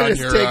take I'm down gonna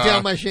your take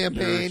down my your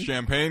champagne.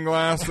 champagne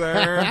glass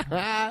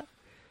there.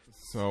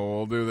 So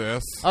we'll do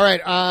this. All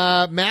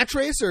right. Match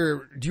race,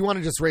 or do you want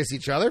to just race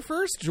each other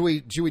first? Should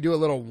we do a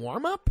little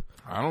warm up,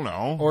 I don't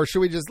know. or should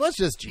we let's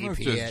just GP Let's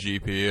just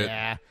it? GP it.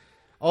 Yeah.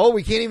 Oh,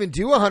 we can't even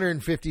do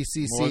 150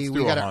 cc. Well, let's we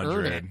do got to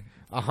 100. earn it.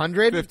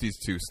 100. 50's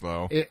too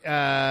slow.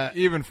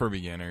 Even for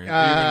beginners.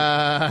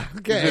 Is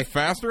Okay. it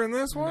faster in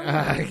this one?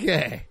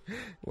 Okay.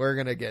 We're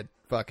gonna get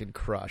fucking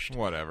crushed.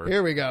 Whatever.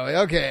 Here we go.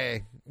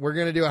 Okay. We're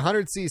gonna do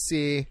 100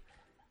 cc.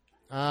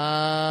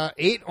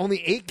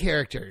 Only 8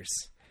 characters.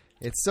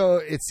 It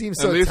seems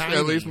so tiny.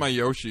 At least my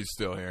Yoshi's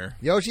still here.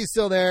 Yoshi's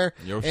still there.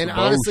 Yoshi And Bosch.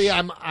 honestly,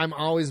 I'm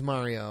always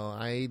Mario.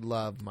 I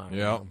love Mario.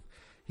 Yep.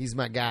 He's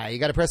my guy. You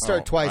got to press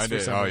start twice I for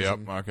did. some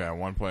reason. Yep. Okay,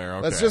 one player.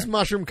 Okay. Let's just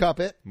mushroom cup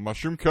it.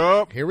 Mushroom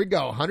Cup. Here we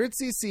go. 100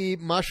 cc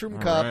mushroom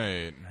cup. All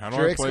right. How do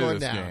Drake's I play going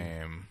this down.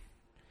 game?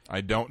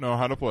 I don't know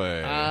how to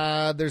play.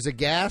 There's a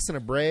gas and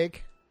a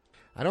brake.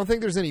 I don't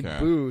think there's any Okay.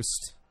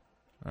 boost.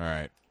 All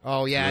right.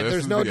 Oh yeah, So this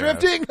there's is no the gas.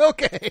 drifting.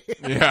 Okay.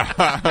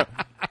 Yeah.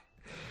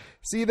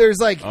 See, there's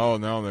like Oh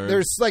no,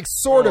 there's like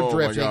sort Oh, of my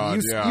drifting. God,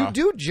 you yeah. you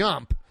do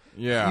jump.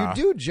 Yeah. You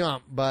do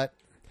jump, but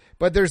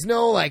there's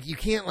no like you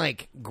can't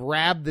like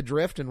grab the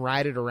drift and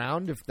ride it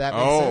around if that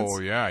makes sense. Oh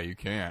yeah, you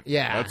can't.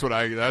 Yeah.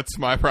 That's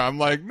my problem. I'm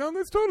like, no,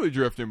 that's totally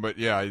drifting, but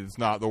yeah, it's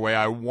not the way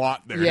I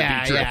want there to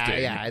be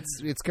drifting. Yeah.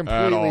 It's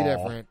completely all.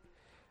 different.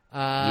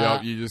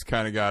 Yep, you just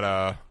kind of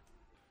gotta.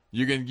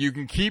 You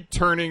can keep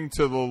turning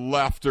to the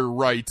left or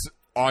right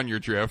on your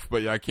drift,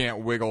 but I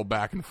can't wiggle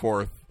back and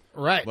forth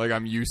Right. like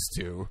I'm used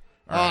to.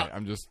 All right,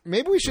 I'm just.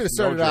 Maybe we should have Just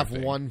no started off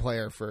drifting. one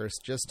player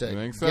first, just to You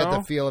think get so?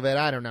 the feel of it.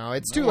 I don't know.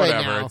 It's too late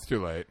Whatever, now. it's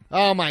too late.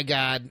 Oh my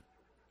god.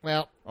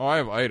 Well, Oh, I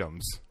have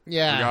items.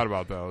 yeah. Forgot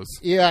about those.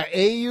 Yeah,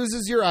 A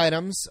uses your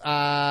items.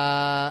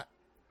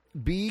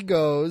 B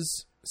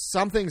goes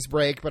something's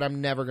break, but I'm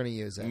never going to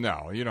use it.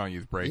 No, you don't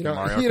use brake You in don't,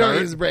 Mario you Kart. don't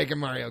use break in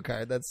Mario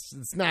Kart.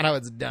 It's not how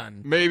it's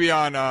done. Maybe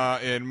on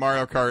in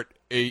Mario Kart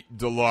 8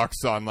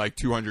 Deluxe on like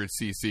 200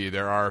 cc,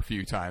 there are a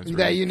few times where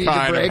That you need to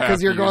kind of break have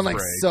because you're to going use like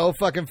brake. so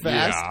fucking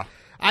fast. Yeah.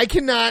 I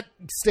cannot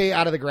stay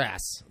out of the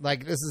grass.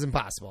 Like this is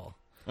impossible.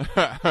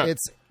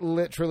 It's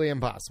literally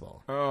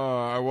impossible. Oh,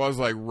 I was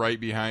like right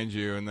behind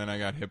you, and then I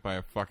got hit by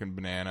a fucking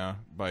banana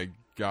by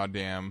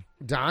goddamn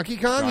Donkey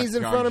Kong, he's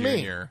in Kong front of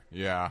me. Jr.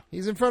 Yeah,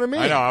 He's in front of me.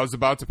 I know. I was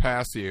about to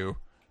pass you,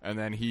 and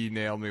then he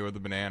nailed me with the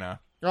banana.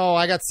 Oh,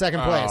 I got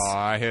second place. Oh,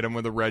 I hit him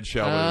with a red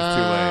shell, but it was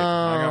too late.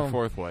 I Oh. got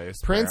fourth place.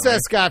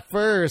 Princess got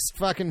first.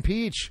 Fucking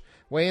Peach,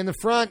 way in the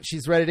front.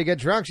 She's ready to get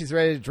drunk. She's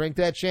ready to drink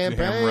that champagne.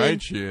 Damn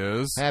right she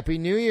is. Happy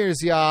New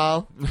Year's,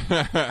 y'all.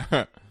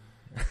 All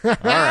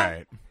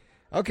right.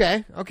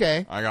 Okay.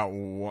 I got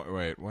one.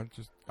 Wait, what?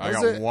 Just I Was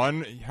got it-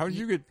 one. How did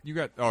you get? You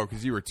got? Oh,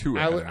 because you were two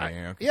ahead of me.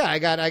 Okay. Yeah, I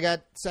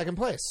got second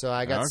place. So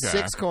I got Okay.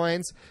 6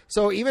 coins.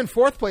 So even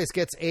fourth place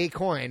gets a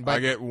coin. But I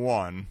get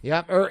one,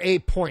 yep, or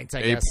 8 points.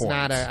 I guess points.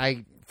 not a.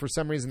 I for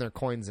some reason they're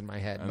coins in my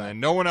head. and But then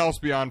no one else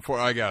beyond four.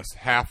 I guess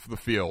half the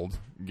field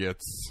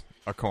gets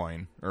a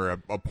coin or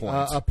a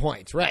point. a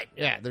point, right?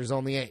 Yeah, there's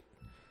only 8,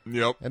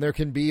 Yep. and there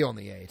can be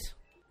only 8.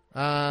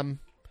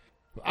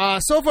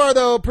 So far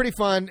though, pretty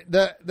fun.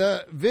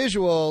 The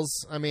visuals.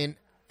 I mean,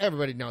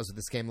 everybody knows what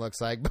this game looks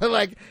like, but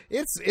like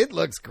it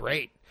looks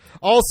great.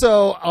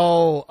 Also,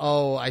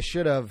 I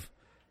should have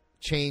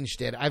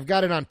changed it. I've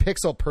got it on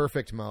pixel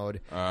perfect mode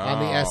on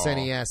the Oh.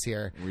 SNES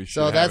here, We should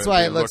so have that's it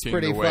why be it looks looking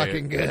pretty the way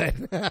fucking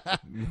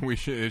good. We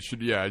should. It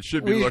should. Yeah. It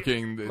should be We-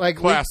 looking like,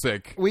 we-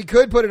 classic. We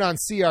could put it on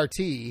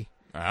CRT.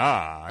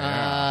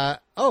 Yeah.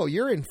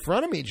 You're in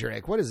front of me,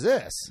 Drake. What is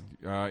this?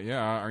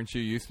 Yeah. Aren't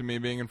you used to me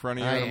being in front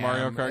of you I in a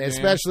Mario am, Kart game?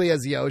 especially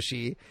as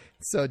Yoshi.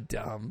 So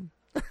dumb.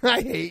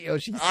 I hate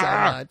Yoshi so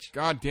much.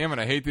 God damn it!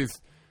 I hate these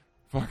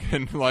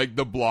fucking like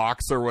the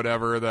blocks or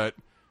whatever that.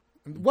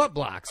 What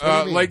blocks? What do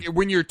you mean? Like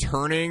when you're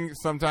turning,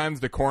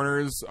 sometimes the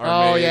corners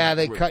are. Oh, made yeah,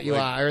 they with, cut you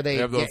like, out, or they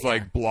have those get you.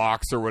 like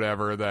blocks or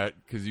whatever that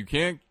because you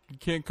can't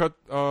cut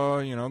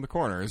the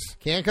corners.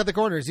 Can't cut the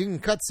corners. You can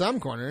cut some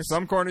corners.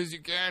 Some corners you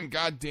can.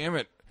 God damn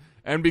it!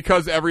 And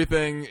because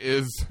everything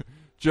is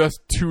just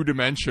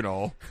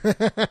 2-dimensional,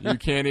 you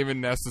can't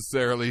even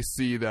necessarily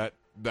see that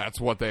that's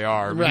what they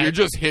are. Right. You're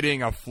just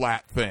hitting a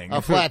flat thing.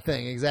 A flat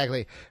thing,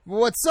 exactly.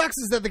 What sucks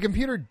is that the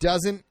computer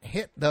doesn't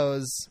hit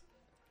those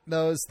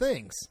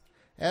things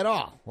at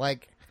all.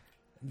 Like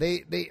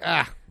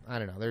I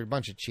don't know. They're a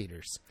bunch of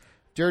cheaters.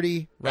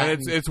 Dirty, rotten,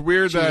 and it's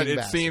weird that it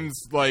bastards.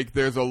 seems like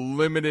there's a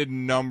limited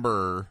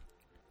number,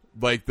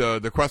 like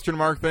the question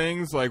mark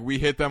things. Like we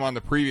hit them on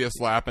the previous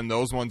lap, and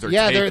those ones are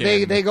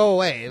taken. they go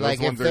away. Those like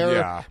if ones are- they're,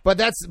 yeah.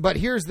 but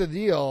here's the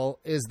deal: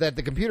 is that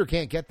the computer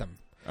can't get them.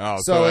 Oh,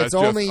 So that's it's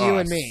just only you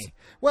us. and me.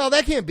 Well,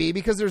 that can't be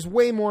because there's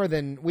way more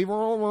than we're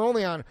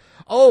only on.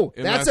 Oh,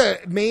 that's a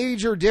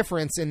major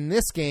difference in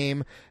this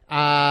game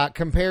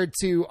compared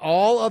to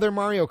all other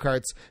Mario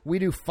Karts. We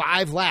do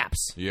 5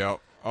 laps. Yep.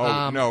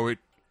 Oh no!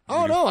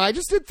 No, I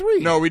just did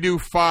 3. No, we do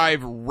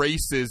 5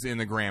 races in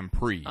the Grand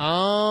Prix.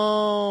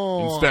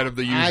 Instead of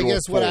the usual I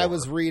guess what I 4.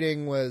 was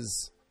reading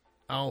was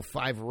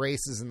 5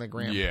 races in the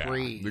Grand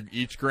Prix.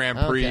 Each Grand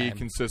Prix Okay.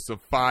 consists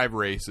of 5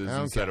 races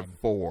instead of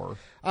 4.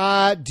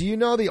 Do you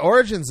know the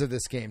origins of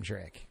this game,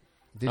 Drake?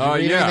 Did you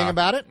read anything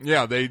about it?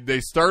 Yeah,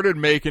 they started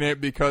making it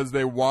because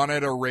they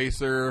wanted a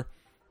racer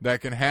that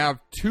can have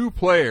 2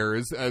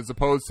 players as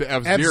opposed to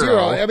F-Zero. F-Zero.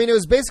 I mean, it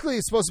was basically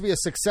supposed to be a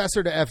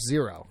successor to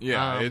F-Zero.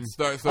 Yeah, a it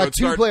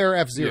 2-player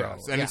F-Zero.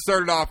 Yes, and Yeah. it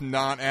started off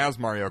not as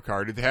Mario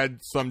Kart. It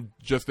had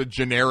just a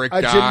generic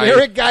A guy,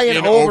 generic guy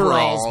in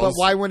overalls. but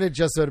why wouldn't it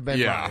just have been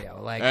Yeah,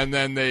 Mario? Like, and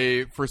then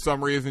they, for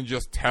some reason,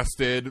 just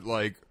tested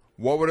like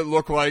what would it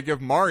look like if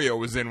Mario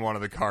was in one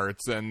of the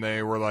karts, and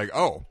they were like,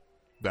 "Oh,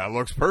 that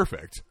looks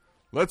perfect.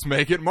 Let's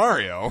make it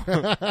Mario."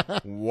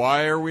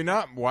 Why would we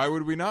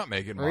not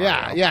make it Mario?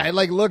 yeah, it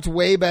like looked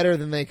way better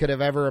than they could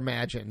have ever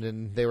imagined,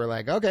 and they were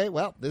like, "Okay,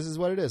 well, this is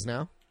what it is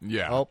now."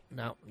 Yeah. Oh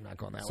no, I'm not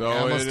going that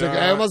So way. it,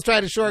 I almost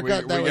tried a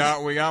shortcut.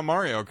 We got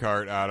Mario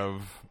Kart out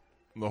of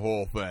the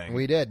whole thing.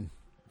 We did.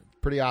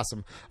 Pretty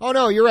awesome. Oh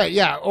no, you're right.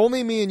 Yeah,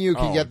 only me and you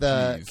can get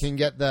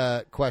geez.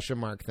 the question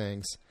mark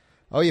things.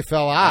 Oh, you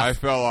fell off. I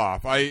fell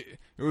off. It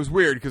was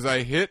weird because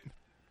I hit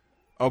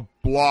a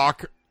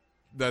block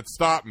that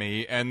stopped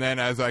me, and then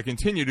as I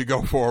continued to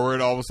go forward,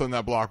 all of a sudden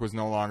that block was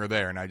no longer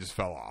there, and I just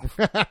fell off.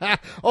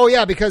 Oh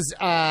yeah, because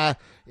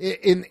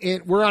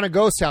we're on a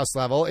ghost house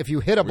level. If you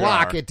hit a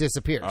block, are. it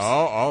disappears.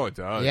 Oh, it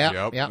does.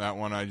 Yep. That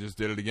one I just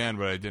did it again,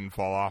 but I didn't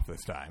fall off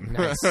this time.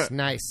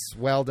 Nice.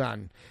 Well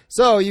done.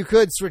 So you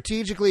could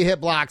strategically hit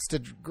blocks to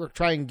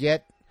try and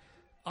get.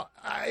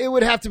 It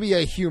would have to be a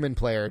human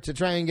player to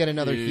try and get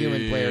another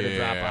human player to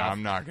drop off.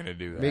 I'm not going to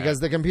do that because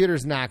the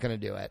computer's not going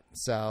to do it.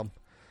 So,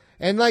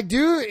 and like,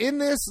 in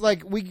this,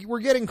 like, we're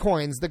getting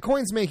coins. The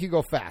coins make you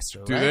go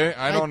faster. Do right? they?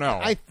 I don't know.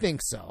 I think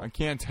so. I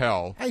can't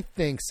tell. I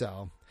think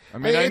so. I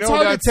mean, I it's know hard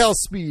to that's- tell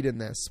speed in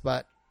this,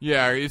 but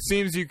Yeah, it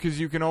seems because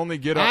you can only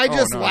get up. I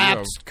just you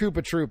lapped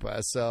Koopa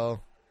Troopa.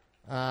 So,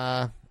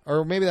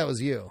 or maybe that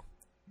was you.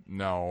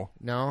 No.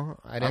 No,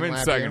 I didn't. I'm in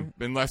lap second,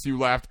 unless you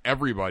lapped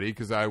everybody,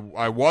 because I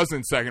was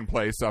in second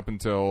place up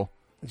until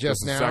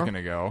Just a now? second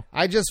ago.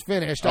 I just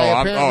finished. You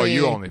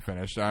only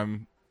finished.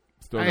 I'm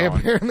still I going.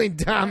 apparently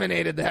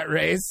dominated that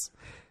race.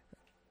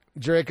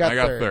 Drake got I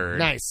got third. third.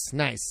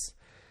 Nice.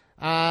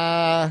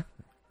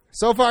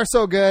 So far,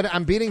 so good.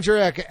 I'm beating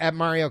Jurek at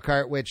Mario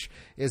Kart, which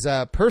is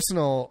a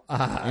personal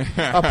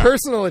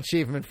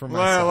achievement for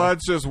myself. Well,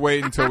 let's just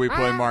wait until we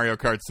play Mario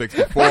Kart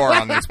 64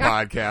 on this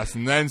podcast,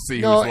 and then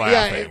see who's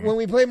laughing. when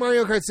we play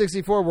Mario Kart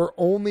 64, we're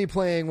only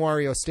playing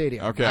Wario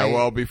Stadium. Okay,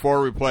 well, before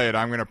we play it,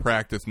 I'm going to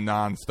practice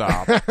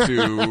nonstop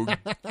to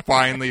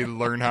finally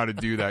learn how to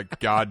do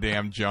that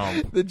goddamn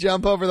jump. the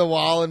jump over the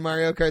wall in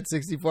Mario Kart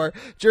 64.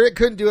 Jurek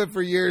couldn't do it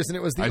for years, and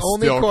it was the I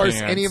only still course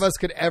can't. any of us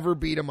could ever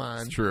beat him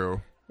on.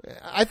 True.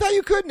 I thought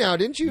you could now,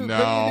 didn't you? No.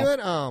 Couldn't you do it?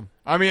 Oh,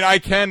 I mean, I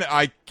can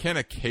You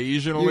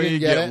occasionally can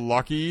get it?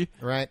 lucky,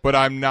 right. but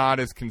I'm not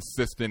as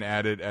consistent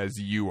at it as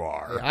you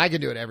are. I can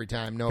do it every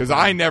time. No, Because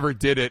problem. I never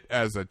did it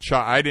as a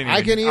child. I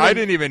I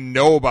didn't even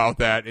know about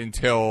that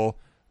until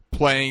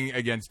playing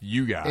against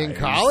you guys In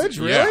college?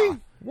 Really? Yeah.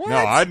 What? No,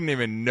 I didn't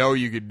even know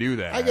you could do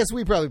that. I guess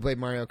we probably played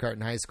Mario Kart in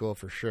high school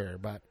for sure,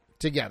 but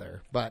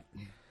together. But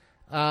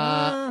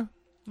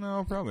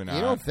no, probably not.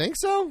 you don't think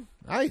so?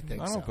 I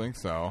think so. don't think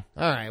so.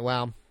 All right.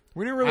 Well,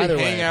 We didn't really Either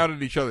hang way. out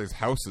at each other's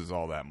houses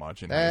all that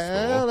much in high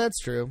well, school. that's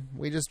true.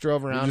 We just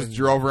drove around. We just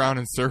drove around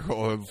in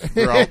circles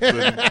throughout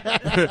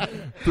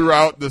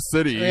the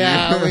city.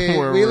 Yeah,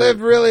 where we lived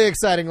really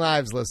exciting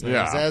lives, listeners.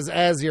 Yeah.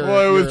 As you're.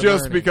 Well, it was you're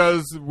just learning.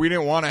 because we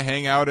didn't want to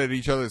hang out at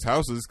each other's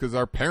houses because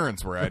our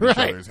parents were at each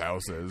Right. other's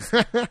houses.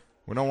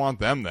 We don't want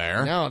them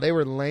there. No, they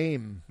were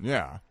lame.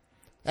 Yeah.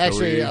 So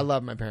Actually, I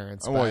love my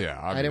parents. Oh, well, but yeah,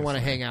 I didn't want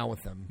to obviously. hang out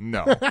with them.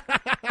 No.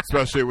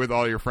 Especially with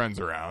all your friends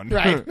around.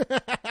 Right.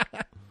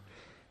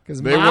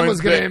 Because They Mom wouldn't-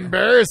 was going to they-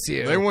 embarrass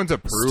you. They wouldn't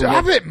approve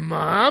Stop of it,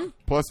 Mom.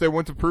 Plus, they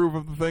wouldn't approve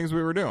of the things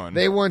we were doing.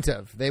 They wouldn't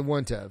have. They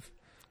wouldn't have.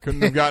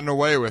 Couldn't have gotten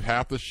away with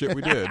half the shit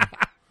we did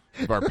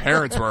if our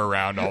parents were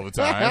around all the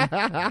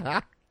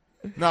time.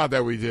 Not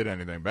that we did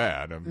anything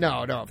bad.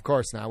 No, of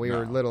course not. We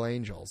were little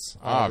angels.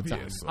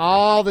 Obviously.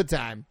 All the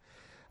time.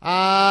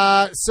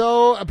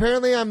 So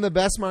apparently I'm the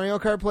best Mario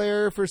Kart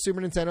player for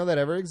Super Nintendo that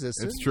ever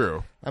existed. It's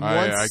true. I'm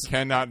I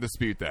cannot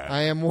dispute that.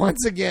 I am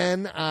once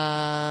again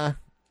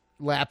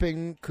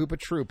lapping Koopa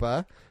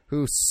Troopa,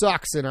 who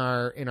sucks in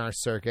our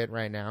circuit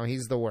right now.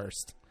 He's the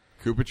worst.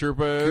 Koopa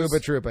Troopa is? Koopa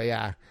Troopa,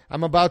 yeah.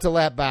 I'm about to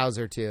lap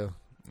Bowser too.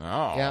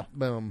 Oh. Yep,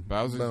 boom.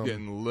 Bowser's boom.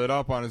 getting lit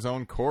up on his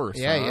own course.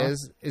 Yeah, huh? he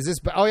is. Is this?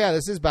 Oh yeah,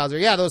 this is Bowser.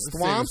 Yeah, those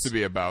This thwomps. seems to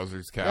be a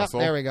Bowser's Yep, castle.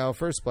 there we go.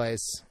 First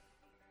place.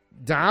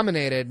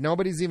 Dominated.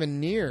 Nobody's even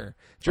near.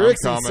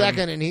 Jurick's in coming.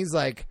 second, and he's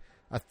like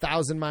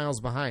 1,000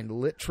 miles behind.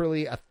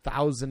 Literally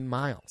 1,000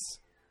 miles.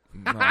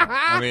 No.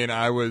 I mean,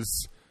 I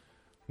was,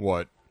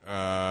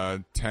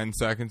 10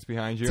 seconds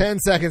behind you? 10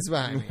 seconds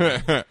behind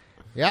me.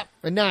 Yep,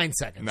 9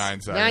 seconds.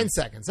 9 seconds. 9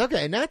 seconds.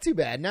 Okay, not too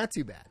bad. Not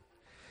too bad.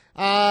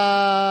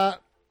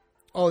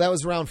 Oh, that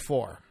was round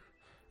 4.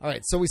 All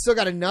right, so we still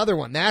got another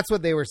one. That's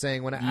what they were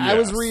saying when I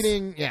was Yes.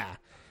 reading. Yeah,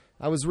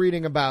 I was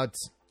reading about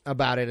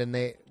it, and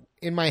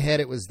in my head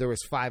there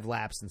was 5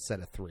 laps instead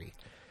of 3.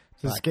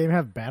 Does this game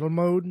have battle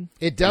mode?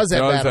 It does It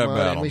have does battle have mode,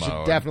 battle and we should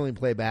mode. definitely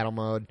play battle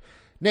mode.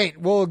 Nate,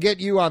 we'll get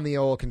you on the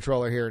old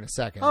controller here in a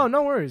second. Oh,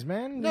 no worries,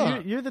 man. No.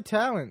 You're the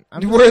talent.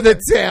 We're the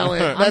talent.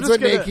 That's just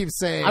what Nate gonna- keeps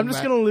saying. I'm just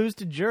but- going to lose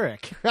to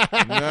Jurek.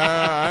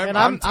 Nah,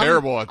 I'm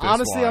terrible at this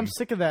honestly, one. I'm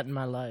sick of that in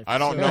my life. I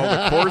don't so- know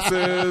the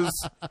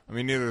courses. I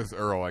mean, neither is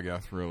Earl, I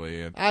guess,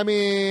 really. I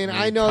mean,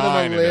 I mean, know them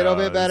a kinda little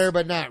bit does. better,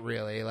 but not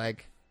really.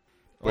 Like,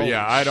 But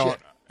yeah, holy I don't. shit.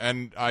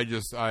 And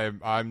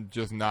I'm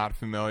just not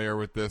familiar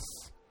with this.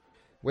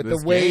 With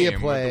this the way you game,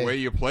 play. with the way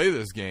you play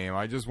this game.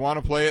 I just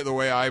want to play it the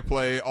way I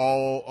play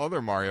all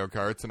other Mario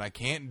Karts, and I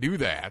can't do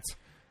that.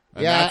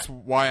 And Yeah. that's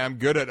why I'm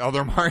good at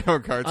other Mario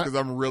Karts, because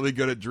I'm really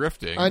good at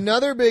drifting.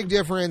 Another big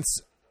difference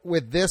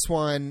with this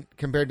one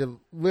compared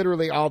to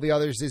literally all the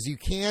others is you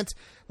can't,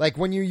 like,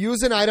 when you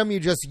use an item, you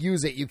just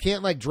use it. You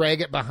can't, like, drag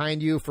it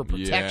behind you for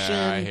protection.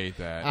 Yeah, I hate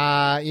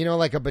that.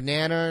 Like a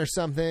banana or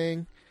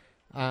something.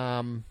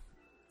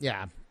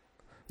 Yeah.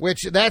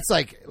 Which that's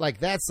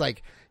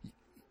like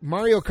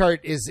Mario Kart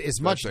is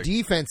as much That's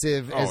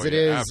defensive Oh, as it yeah,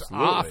 is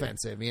absolutely.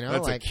 offensive, you know?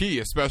 That's like a key,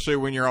 especially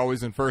when you're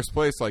always in first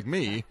place like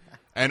me,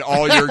 and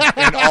all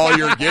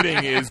you're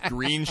getting is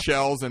green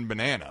shells and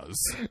bananas.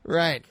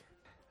 right.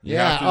 You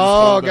Yeah. have to just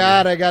Oh hold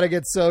God, I gotta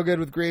get so good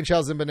with green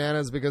shells and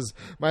bananas because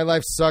my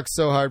life sucks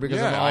so hard because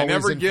I'm Yeah, always I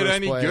never in get first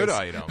any place. good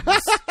items.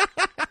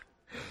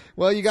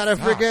 Well, you gotta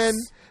freaking.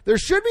 There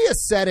should be a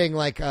setting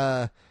like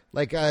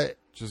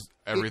Just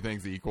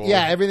everything's equal.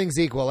 yeah, everything's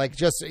equal. Like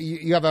just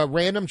you have a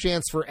random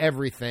chance for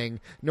everything,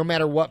 no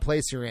matter what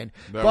place you're in.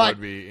 That but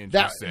would be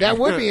interesting. That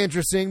would be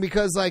interesting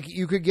because like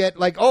you could get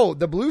like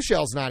the blue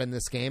shell's not in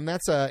this game.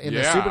 That's in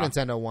the Yeah. Super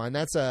Nintendo one.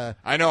 That's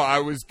I know. I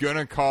was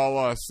gonna call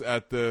us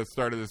at the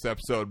start of this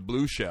episode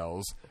Blue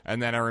Shells,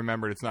 and then I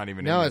remembered it's not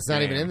even. no, in it's this not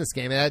game. even in this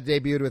game. That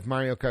debuted with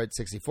Mario Kart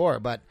 64.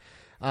 But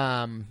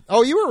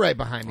you were right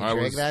behind me, I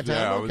Drake. was, that time.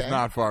 yeah, I was Okay.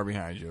 not far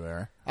behind you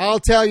there. I'll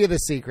tell you the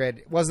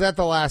secret. Was that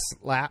the last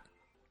lap?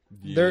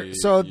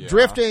 So Yeah.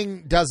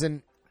 drifting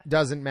doesn't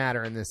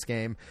matter in this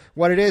game.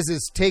 What it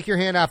is take your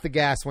hand off the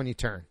gas when you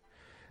turn.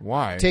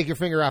 Why? Take your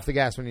finger off the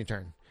gas when you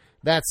turn.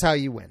 That's how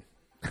you win.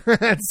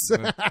 That's,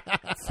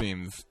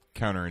 Seems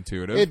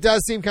counterintuitive. it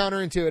does seem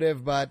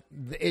counterintuitive, but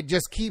it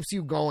just keeps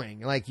you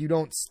going. Like you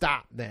don't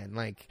stop then.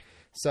 Like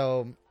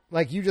so,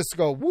 like you just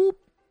go whoop.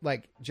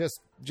 Like just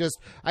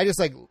I just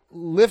like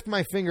lift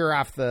my finger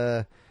off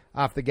the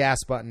gas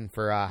button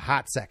for a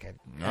hot second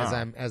as Ah.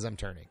 I'm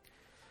turning.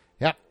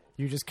 Yep.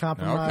 You just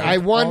compromise. Okay. I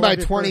won all by of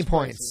your 20 first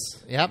points.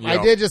 places. Yep, Yep.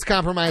 I did just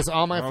compromise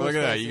all my Oh, first look at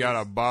that! places. You got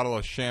a bottle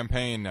of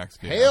champagne next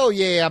to you. Hell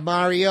yeah,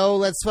 Mario.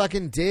 Let's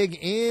fucking dig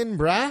in,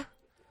 bruh.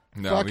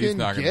 no, fucking he's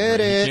not gonna get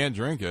drink. it. He can't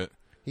drink it.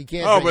 He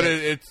can't Oh, drink but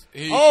it. it's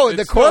the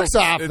it's cork's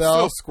still, off, it's though.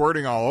 still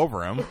squirting all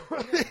over him.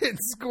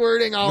 It's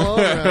squirting all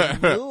over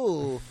him.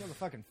 Ooh. Kill the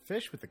fucking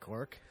fish with the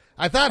cork.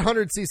 I thought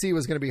 100cc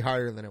was going to be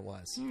harder than it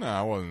was.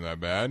 No, it wasn't that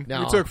bad.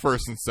 No. We took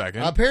first and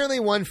second. Apparently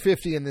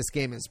 150 in this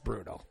game is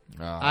brutal.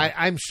 Oh.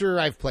 I'm sure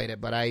I've played it,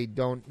 but I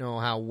don't know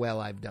how well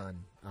I've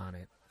done on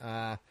it.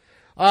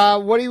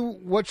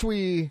 What should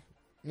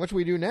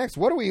we do next?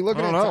 What are we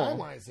looking I at don't know.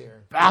 time-wise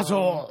here?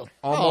 Battle.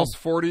 Almost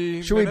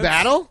 40 Should we minutes?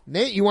 battle?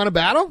 Nate, you want to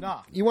battle?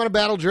 No. You want to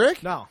battle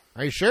Jurek? No,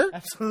 Are you sure?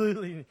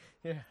 absolutely.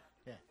 Yeah.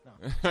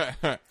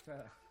 No.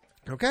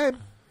 Okay.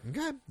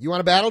 You want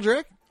to battle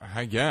Jurek?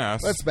 I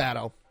guess. Let's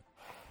battle.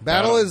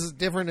 Battle is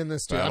different in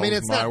this too. I mean, Battle's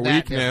it's my not that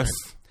weakness.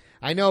 different.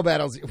 I know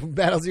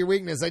battle's your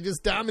weakness. I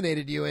just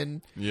dominated you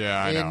in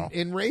Yeah, I know.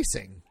 in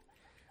racing.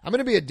 I'm going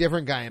to be a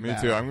different guy in Me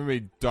battle. too. I'm going to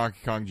be Donkey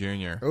Kong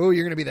Jr. Oh,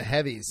 you're going to be the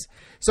heavies.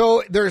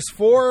 So there's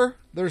four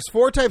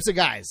types of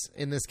guys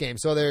in this game.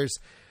 So there's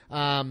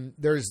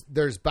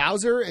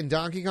Bowser and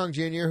Donkey Kong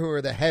Jr. who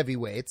are the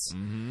heavyweights.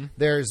 Mm-hmm.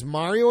 There's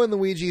Mario and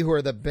Luigi who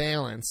are the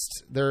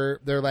balanced. They're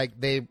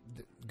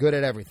good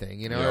at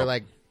everything. You know, Yep.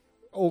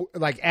 they're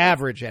like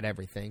average at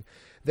everything.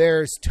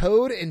 There's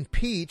Toad and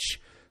Peach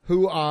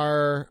who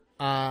are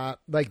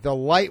like the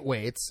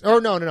lightweights.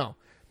 Or no.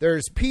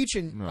 There's Peach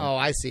and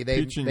I see.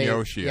 Peach and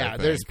Yoshi, I Yeah,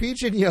 think. there's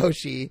Peach and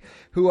Yoshi,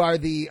 who are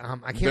the I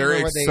can't Their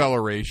remember what they.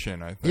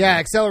 acceleration, I think. Yeah,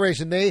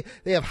 acceleration. They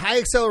have high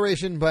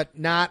acceleration, but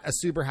not a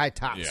super high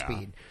top Yeah.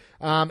 speed.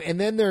 And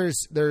then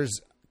there's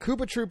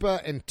Koopa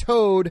Troopa and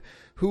Toad,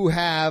 who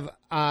have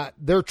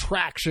their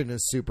traction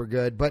is super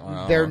good,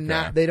 but they're okay.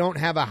 not. They don't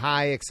have a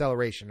high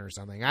acceleration or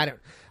something. I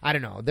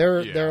don't know.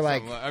 They're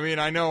like. I mean,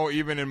 I know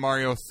even in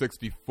Mario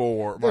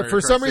 64,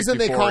 For some reason,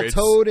 they call it's-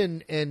 Toad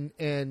and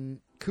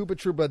Koopa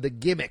Troopa the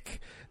gimmick.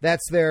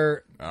 That's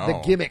the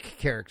gimmick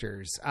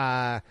characters.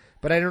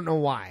 But I don't know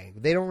why.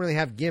 They don't really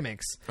have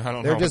gimmicks. I don't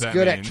know They're what just that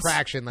good means. at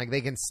traction. Like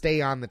they can stay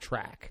on the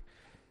track.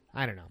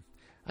 I don't know.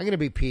 I'm going to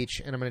be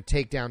Peach, and I'm going to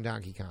take down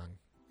Donkey Kong.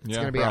 It's Yeah,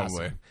 going to be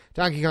probably. awesome.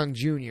 Donkey Kong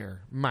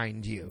Jr.,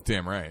 mind you.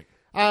 Damn right.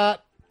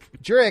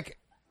 Jurek,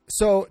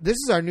 so this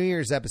is our New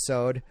Year's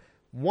episode.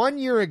 1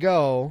 year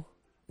ago,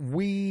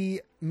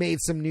 we made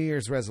some New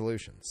Year's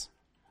resolutions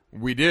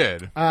We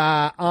did.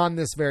 on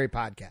this very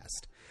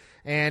podcast.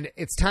 And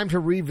it's time to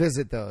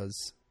revisit those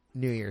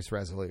New Year's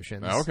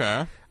resolutions.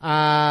 Okay.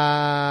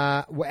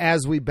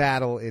 As we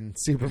battle in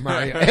Super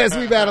Mario,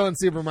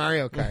 Super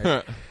Mario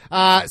Kart.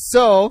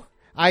 So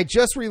I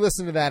just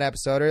re-listened to that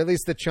episode, or at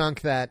least the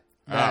chunk that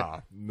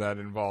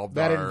involved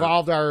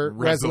our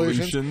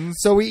resolutions. resolutions.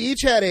 So we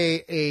each had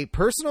a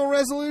personal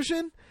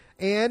resolution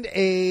and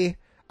a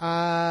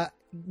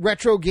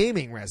retro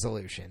gaming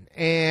resolution,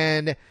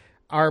 and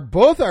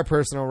both our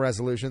personal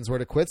resolutions were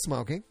to quit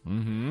smoking.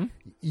 Mm-hmm.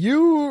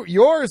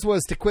 Yours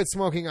was to quit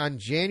smoking on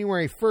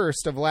January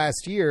 1st of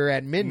last year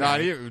at midnight.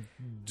 Not even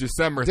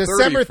December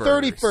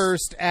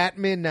 31st at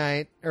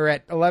midnight, or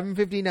at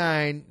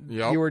 11:59.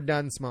 Yep. You were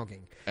done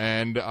smoking.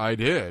 And I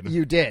did.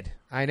 You did.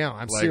 I know.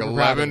 I'm Like super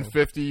proud of you.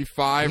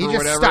 11:55 He or just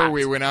whatever. stopped.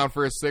 We went out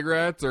for a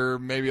cigarette, or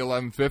maybe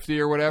 11:50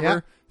 or whatever.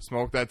 Yep.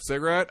 Smoked that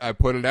cigarette. I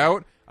put it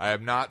out. I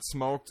have not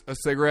smoked a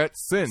cigarette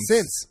since.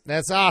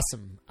 That's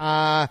awesome.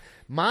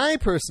 My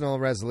personal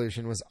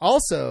resolution was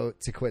also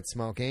to quit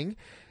smoking,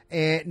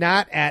 and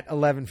not at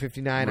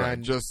 11:59 Right,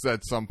 on just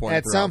at some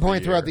point.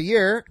 throughout the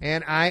year,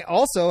 and I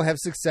also have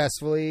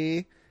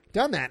successfully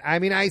done that. I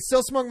mean, I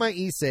still smoke my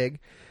e-cig.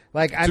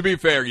 Like To be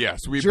fair, yes,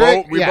 we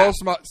Drink- both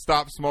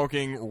stopped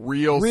smoking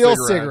real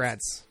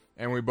cigarettes.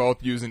 and we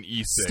both use an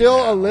e-cig. Still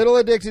now. a little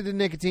addicted to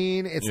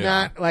nicotine. It's Yeah.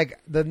 not like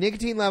the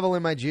nicotine level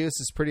in my juice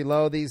is pretty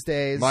low these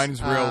days.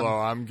 Mine's real low.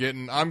 I'm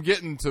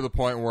getting to the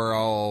point where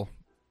I'll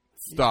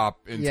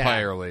stop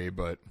entirely,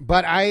 but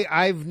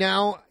I've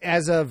now,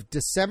 as of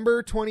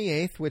December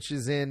 28th, which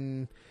is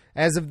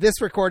as of this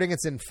recording,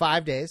 it's in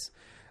 5 days.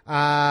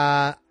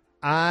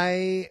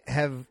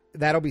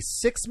 That'll be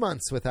 6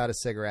 months without a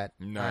cigarette.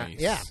 Nice.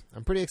 Yeah,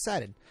 I'm pretty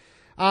excited.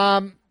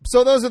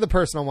 So those are the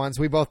personal ones.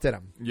 We both did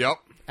them. Yep.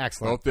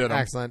 Excellent. Both did 'em.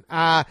 Excellent.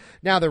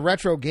 Now the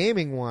retro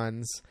gaming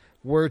ones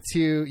were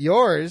to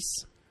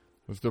yours.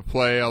 Was to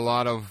play a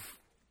lot of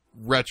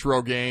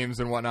retro games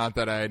and whatnot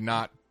that I had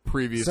not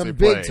previously Some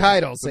played. big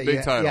titles Some that big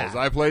you- titles. yeah.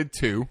 I played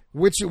 2.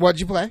 What'd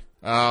you play?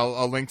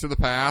 A Link to the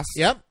Past.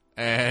 Yep.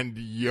 And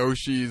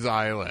Yoshi's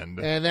Island.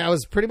 And that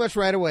was pretty much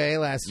right away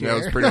last year. That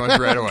was pretty much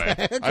right away.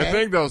 Okay. I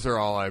think those are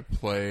all I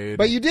played.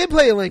 But you did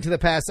play A Link to the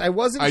Past. I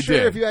wasn't I sure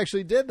did. if you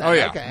actually did that. Oh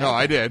yeah, Okay. no,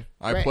 I did.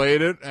 I Great.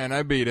 played it and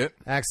I beat it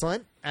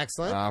Excellent.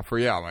 for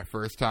my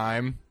first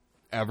time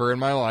ever in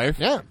my life.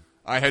 Yeah.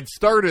 I had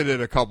started it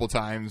a couple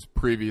times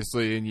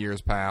previously in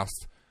years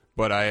past,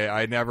 but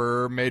I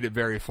never made it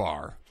very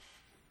far.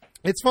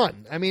 It's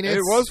fun. I mean, It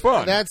was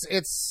fun.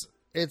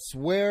 It's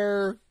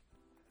where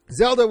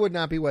Zelda would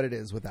not be what it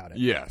is without it.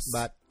 Yes,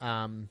 But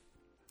awesome.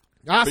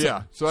 But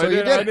yeah. So I you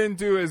did. did I it. didn't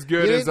do as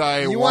good You as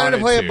I you wanted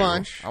to play a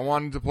bunch. I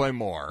wanted to play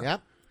more.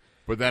 Yep.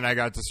 But then I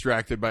got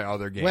distracted by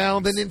other games.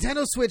 Well, the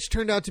Nintendo Switch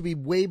turned out to be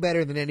way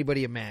better than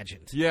anybody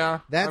imagined. yeah.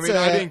 That's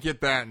I didn't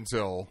get that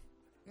until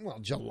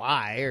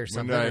July or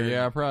something. probably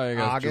I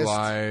guess August.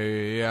 July.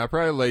 Yeah,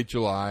 probably late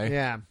July.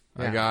 Yeah.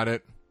 I got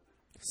it.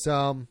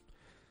 So,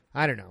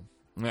 I don't know.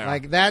 Yeah.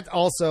 Like that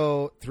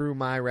also threw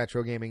my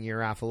retro gaming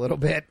year off a little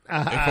bit.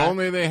 If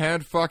only they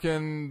had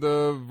fucking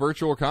the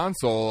virtual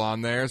console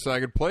on there so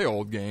I could play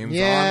old games on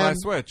my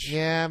Switch.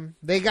 Yeah,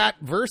 they got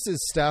Versus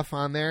stuff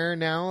on there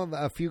now.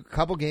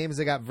 Couple games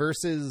they got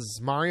Versus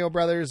Mario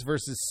Brothers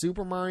versus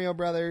Super Mario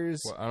Brothers.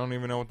 Well, I don't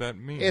even know what that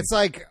means. It's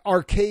like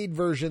arcade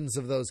versions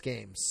of those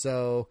games.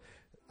 So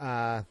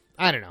I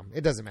don't know.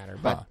 It doesn't matter.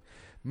 But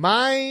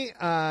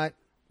my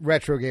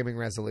retro gaming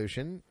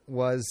resolution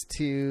was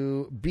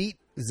to beat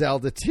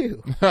Zelda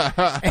 2.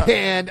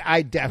 And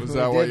I definitely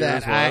that what did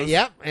that. yours was?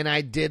 Yep, and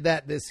I did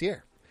that this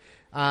year.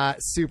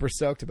 Super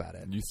stoked about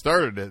it. You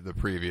started it the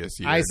previous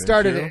year. I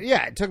started didn't it. you?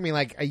 Yeah, it took me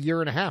like a year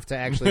and a half to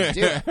actually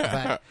do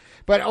it,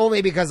 but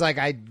only because like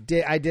I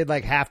did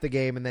like half the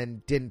game and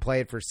then didn't play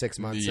it for 6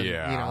 months, and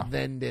Yeah.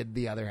 then did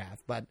the other half.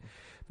 But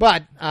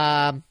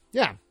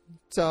yeah,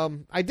 so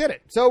I did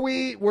it. So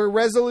we were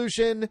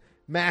resolution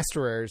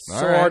masterers, All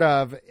sort right.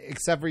 of,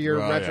 except for your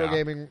Well, retro yeah.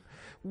 gaming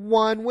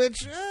one,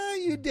 which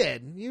you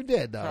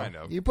did though. Kind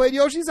of. You played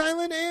Yoshi's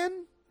Island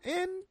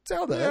and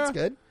Zelda. Yeah. That's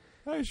good.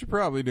 I should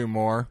probably do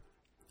more.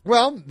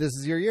 Well, this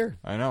is your year.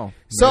 I know.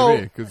 So-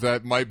 because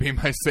that might be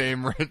my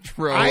same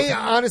retro. I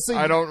honestly,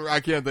 I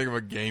can't think of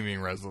a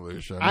gaming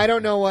resolution. I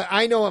don't know what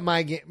I know what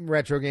my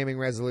retro gaming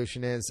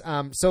resolution is.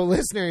 So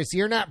listeners,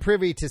 you're not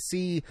privy to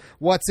see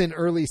what's in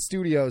early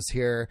studios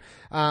here.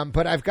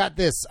 But I've got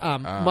this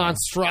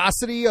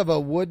monstrosity of a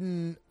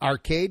wooden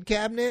arcade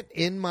cabinet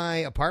in my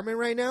apartment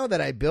right now that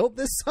I built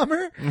this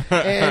summer.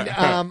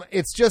 And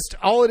it's just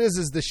all it is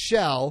the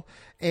shell.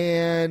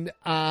 And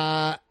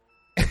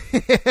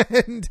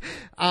and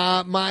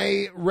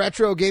my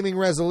retro gaming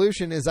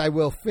resolution is I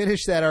will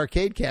finish that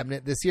arcade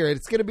cabinet this year.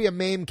 It's going to be a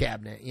MAME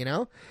cabinet, you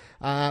know?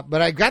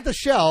 But I've got the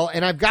shell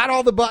and I've got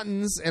all the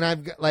buttons and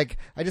I've got,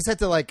 I just have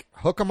to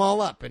hook them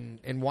all up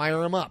and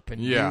wire them up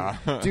and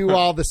do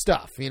all the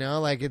stuff, you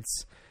know?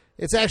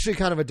 It's actually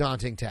kind of a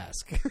daunting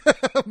task,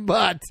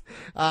 but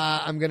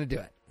I'm going to do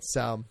it.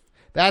 So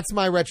that's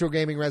my retro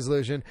gaming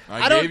resolution.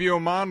 I gave you a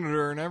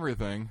monitor and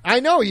everything. I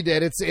know you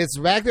did. It's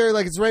back there,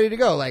 it's ready to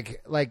go.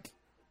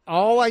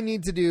 All I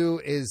need to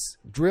do is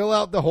drill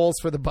out the holes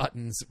for the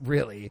buttons,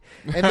 really,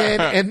 and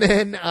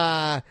then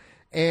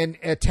and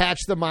attach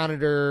the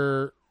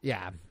monitor.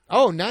 Yeah.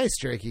 Oh, nice,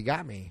 Drake. You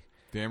got me.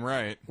 Damn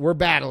right. We're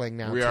battling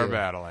now. We are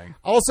battling.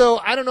 Also,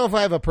 I don't know if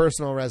I have a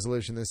personal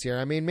resolution this year.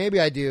 I mean, maybe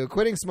I do.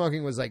 Quitting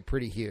smoking was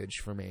pretty huge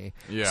for me.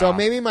 Yeah. So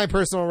maybe my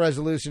personal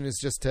resolution is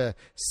just to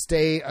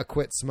stay a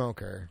quit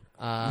smoker.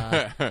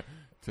 To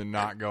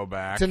not go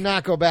back. To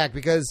not go back,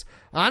 because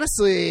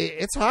honestly,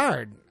 it's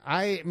hard.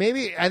 I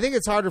think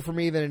it's harder for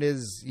me than it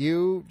is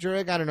you,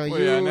 Jurek. I don't know. Well,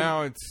 you. Yeah,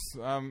 now it's.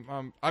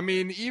 I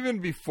mean, even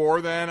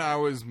before then, I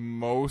was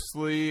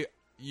mostly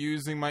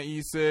using my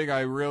e-cig.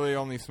 I really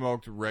only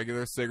smoked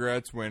regular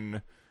cigarettes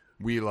when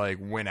we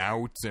went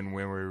out and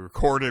when we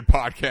recorded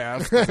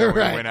podcasts. And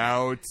Right. We went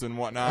out and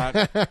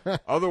whatnot.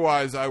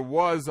 Otherwise, I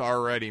was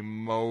already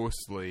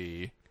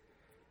mostly.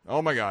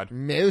 Oh my God.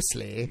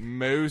 Mostly.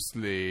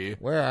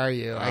 Where are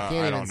you? I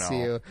can't even see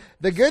you.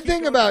 The good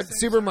thing about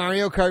Super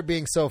Mario Kart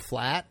being so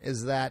flat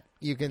is that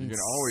you can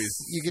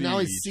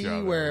always see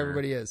where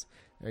everybody is.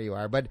 There you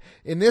are. But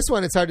in this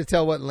one, it's hard to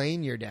tell what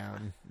lane you're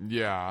down.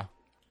 Yeah.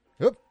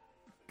 Oop.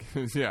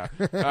 Yeah.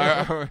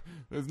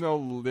 There's no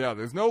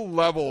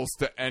levels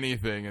to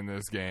anything in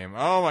this game.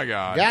 Oh my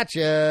God.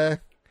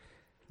 Gotcha.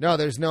 No,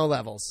 there's no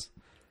levels.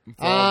 It's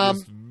all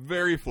just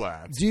very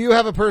flat. Do you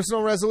have a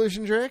personal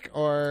resolution, Drake?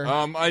 Or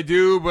I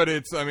do, but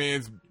it's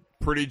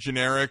pretty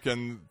generic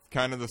and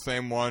kind of the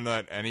same one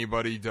that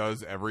anybody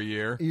does every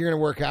year. you're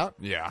gonna work out?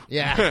 Yeah.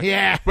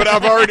 Yeah. But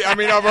I've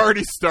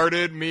already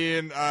started. Me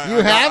and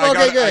You have?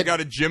 Okay, good. I got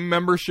a gym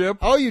membership.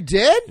 Oh, you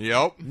did?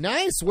 Yep.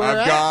 Nice. Where I've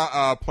at?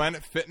 got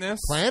Planet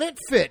Fitness. Planet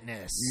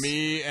Fitness.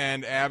 Me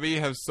and Abby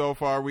have so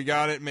far, we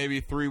got it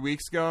maybe 3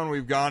 weeks ago, and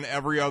we've gone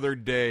every other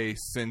day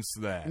since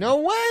then. No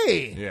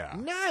way. Yeah.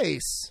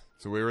 Nice.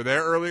 So we were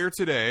there earlier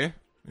today.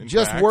 In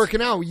Just fact.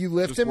 working out. You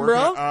lifting,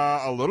 bro?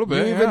 A little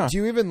bit, Do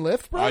you even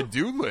lift, bro? I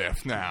do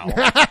lift now.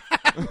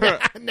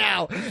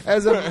 Now,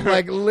 as of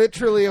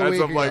literally a As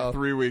week of ago.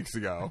 3 weeks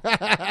ago.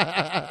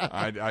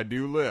 I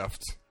do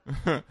lift.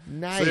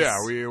 Nice. So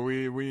yeah, we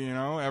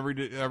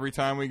every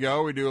time we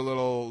go, we do a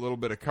little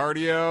bit of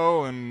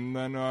cardio, and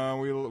then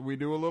we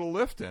do a little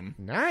lifting.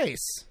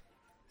 Nice.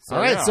 So,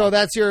 All right, yeah. so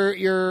that's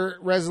your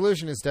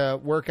resolution is to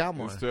work out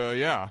more.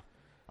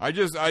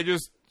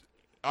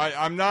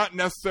 I'm not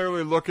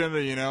necessarily looking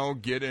to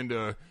get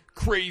into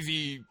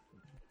crazy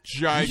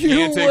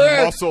gigantic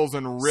muscles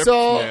and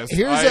rippedness. So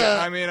here's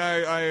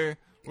I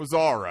was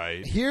all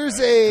right. Here's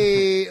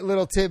a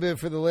little tidbit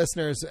for the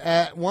listeners.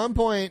 At one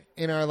point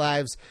in our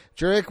lives,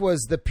 Jurek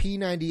was the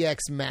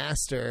P90X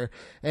master,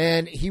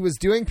 and he was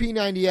doing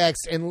P90X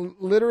and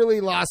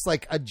literally lost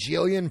a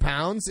jillion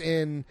pounds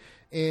in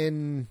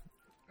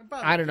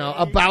I don't know,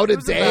 about a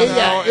day.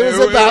 It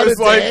was about a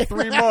day.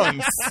 3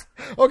 months.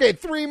 Okay,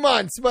 3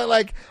 months, but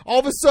all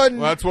of a sudden,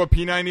 Well, that's what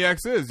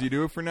P90X is. You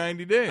do it for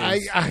 90 days.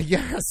 I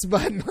guess,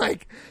 but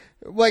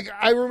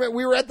I remember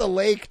we were at the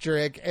lake,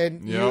 Drake,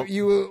 and Yep.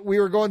 we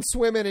were going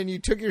swimming, and you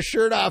took your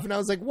shirt off, and I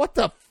was like, "What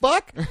the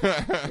fuck?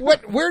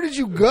 Where did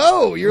you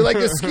go? You're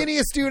the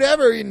skinniest dude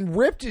ever, and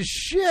ripped as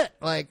shit."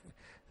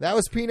 That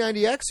was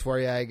P90X for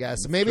you, I guess.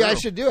 Maybe I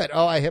should do it.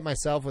 Oh, I hit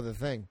myself with a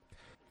thing.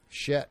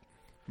 Shit.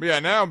 But yeah,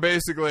 now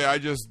basically I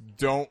just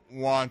don't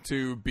want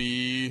to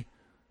be,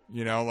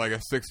 like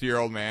a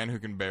 60-year-old man who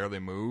can barely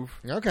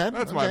move. Okay.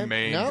 That's my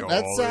main goal.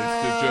 That's is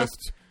to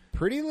just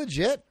pretty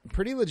legit.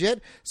 Pretty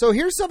legit. So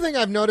here's something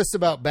I've noticed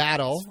about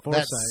Battle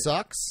that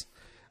sucks.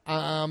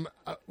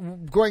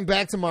 Going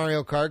back to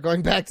Mario Kart,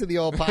 going back to the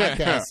old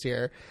podcast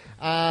here,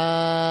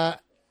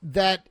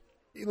 that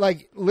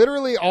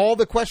literally all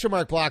the question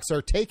mark blocks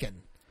are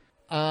taken.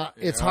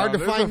 It's hard to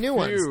find new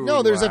ones.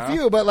 No, there's a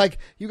few, but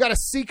you got to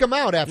seek them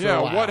out after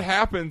a while. Yeah, what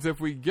happens if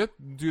we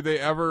do they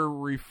ever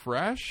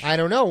refresh? I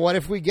don't know. What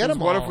if we get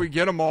them all? What if we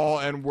get them all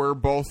and we're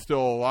both still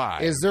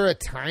alive? Is there a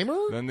timer?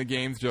 Then the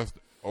game's just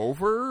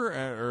over,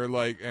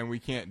 and we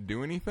can't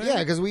do anything? Yeah,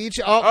 because we each...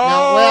 Oh,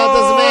 no, well, it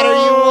doesn't matter.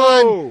 You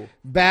won.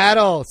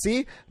 Battle.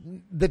 See,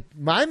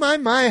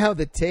 my, how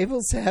the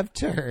tables have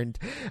turned.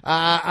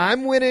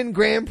 I'm winning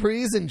Grand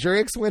Prix and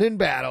Jurick's winning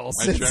battles.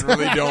 I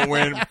generally don't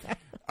win.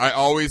 I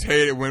always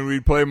hate it when we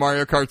play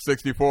Mario Kart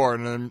 64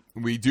 and then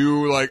we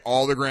do like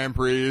all the Grand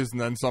Prix and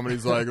then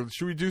somebody's like,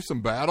 should we do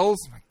some battles?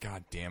 I'm like,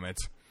 God damn it.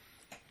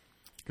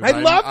 I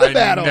love the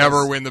battles. I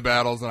never win the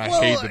battles and I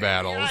hate the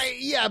battles.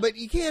 Yeah, but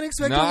you can't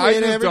expect No, to I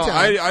win just every don't.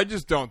 time. I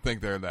just don't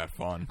think they're that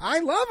fun. I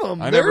love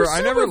them. I They're never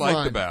super liked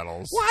fun. the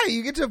battles. Why?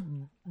 You get to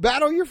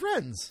battle your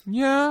friends.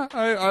 Yeah,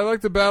 I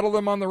like to battle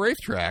them on the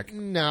racetrack.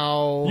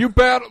 No. You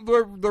battle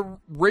the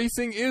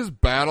racing is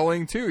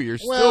battling too. You're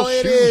well, still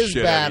it shooting is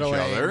shit battling,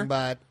 at each other.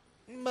 but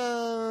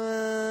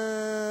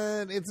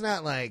it's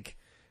not like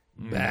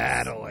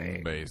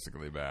battling.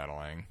 Basically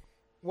battling.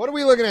 What are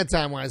we looking at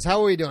time-wise? How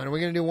are we doing? Are we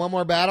going to do one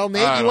more battle?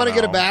 Nate, I you don't want to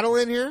get a know. battle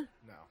in here?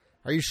 No.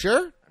 Are you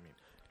sure?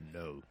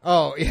 No.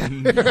 Oh, yeah.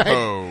 No.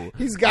 Right.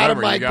 He's got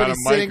Remember, a you mic, got but a he's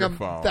sitting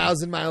microphone.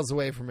 1,000 miles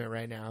away from it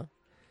right now.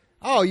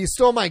 Oh, you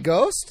stole my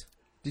ghost?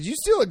 Did you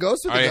steal a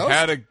ghost with a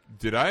ghost?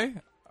 Did I?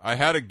 I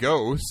had a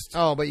ghost,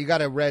 Oh, but you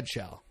got a red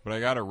shell. but I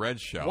got a red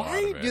shell. out Why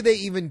of it. do they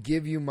even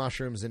give you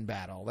mushrooms in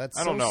battle? That's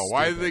I don't so know.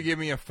 Why did stupid. they give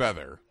me a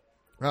feather?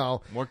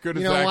 Oh, What good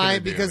you is know that why? gonna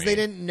do Because me? they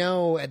didn't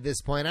know at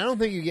this point. I don't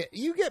think you get. Do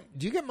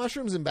you get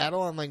mushrooms in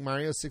battle on like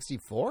Mario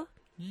 64?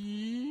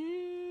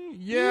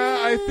 Yeah,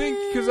 I think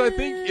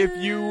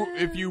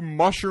if you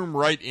mushroom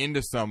right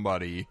into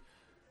somebody,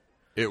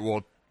 it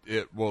will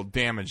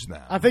damage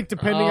them. I think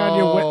depending on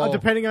your weight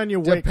Depending,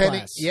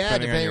 class. yeah,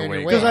 Depending depending on on your your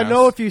weight weight. Because I class.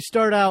 know if you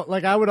start out,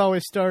 like I would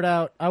always start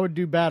out, I would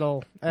do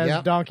battle as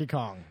Yep. Donkey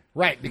Kong.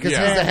 Right, because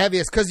Yeah. he's the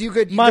heaviest. Because you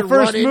could My could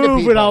first run into move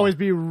would people. always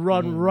be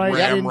run right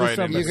Ram into right into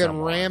somebody. You could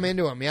someone. ram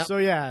into him. Yep. So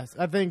yeah,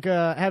 I think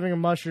having a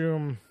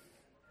mushroom.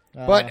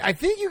 But I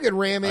think you could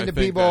ram into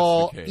think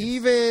people that's the case.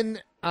 even.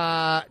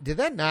 Did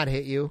that not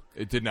hit you?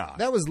 It did not.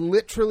 That was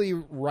literally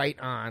right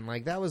on.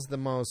 Like that was the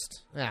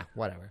most.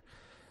 Whatever.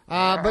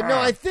 But no,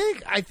 I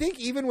think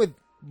even with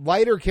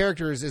lighter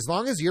characters, as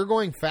long as you're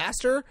going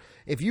faster,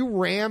 if you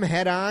ram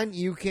head on,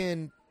 you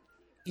can.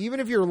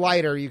 Even if you're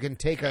lighter, you can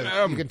take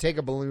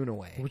a balloon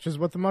away. which is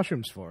what the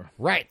mushroom's for.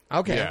 Right.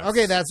 Okay. Yes.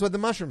 Okay. That's what the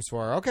mushroom's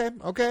for. Okay.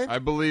 I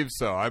believe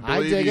so. I dig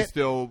believe you it.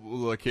 still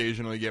will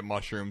occasionally get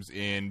mushrooms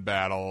in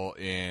battle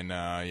in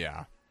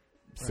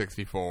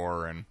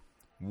 64 and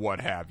what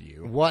have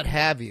you. What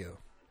have you?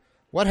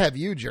 What have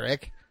you,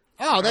 Jurek?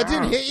 Oh, that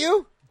didn't hit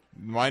you?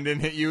 Mine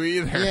didn't hit you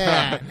either.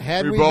 Yeah.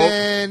 Had we both,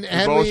 been- we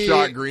had both we-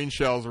 shot green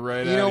shells right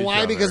at You know each why?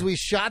 other. Because we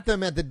shot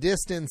them at the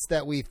distance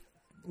that we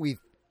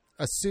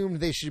assumed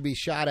they should be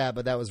shot at,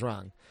 but that was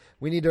wrong.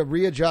 We need to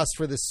readjust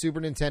for the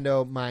Super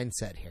Nintendo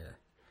mindset here.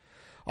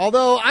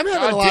 Although I'm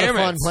having God a lot damn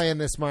of fun it. playing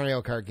this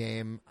Mario Kart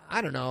game.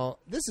 I don't know.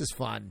 This is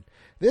fun.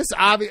 This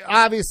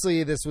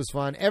obviously this was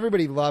fun.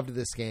 Everybody loved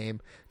this game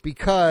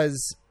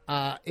because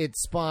it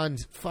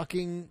spawned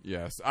fucking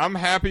Yes, I'm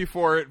happy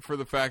for it for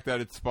the fact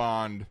that it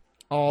spawned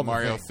all the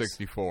Mario things.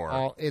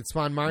 64. It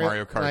spawned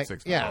Mario Kart like,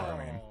 64. Yeah, I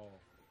mean,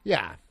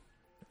 yeah.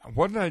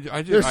 what did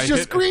I There's I just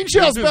hit- green there's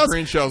shells. just Bells.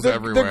 green shells the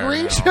everywhere. The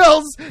green now.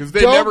 shells 'Cause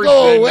they don't never-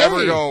 go they away.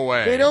 never go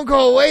away. They don't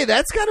go away.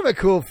 That's kind of a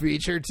cool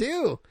feature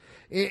too.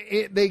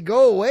 They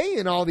go away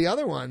in all the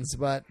other ones,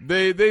 but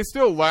They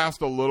still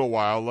last a little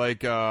while.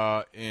 Like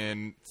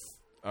in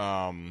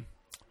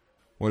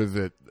what is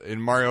it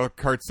in Mario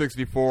Kart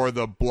 64?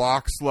 The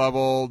blocks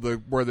level,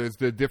 where there's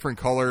the different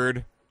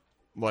colored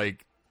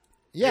like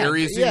yeah,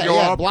 areas you yeah, go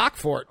yeah. up. Block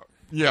fort.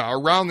 Yeah,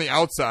 around the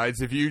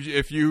outsides. If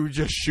you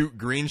just shoot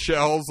green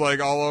shells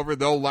like all over,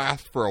 they'll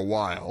last for a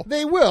while,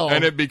 They will.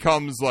 and it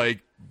becomes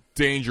like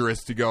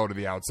dangerous to go to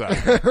the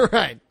outside.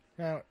 right.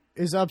 Now,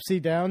 is Upsy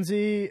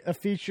Downsy a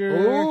feature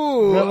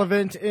Ooh,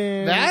 relevant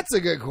in That's a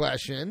good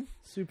question.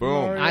 Super Boom.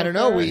 Mario I don't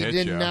know. Kart? We hit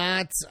did ya.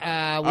 not. We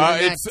did not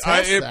test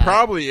It that.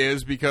 probably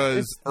is because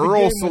It's the Earl game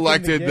within the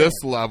selected game. this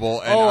level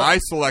and Oh. I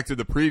selected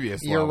the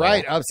previous You're level.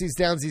 right. Upsies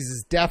downsies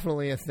is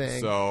definitely a thing.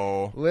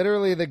 So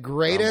Literally the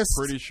greatest.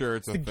 I'm pretty sure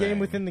it's a the thing. game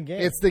within the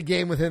game. It's the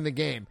game within the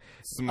game.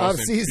 It's the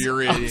most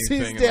infuriating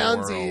thing in the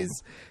downsies. world.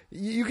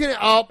 You can.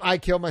 Oh, I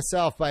killed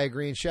myself by a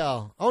green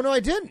shell. Oh no,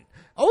 I didn't.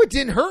 Oh, it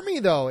didn't hurt me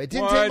though. It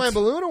didn't take What? my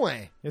balloon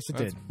away. yes, it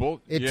That's did.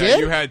 It yeah, did.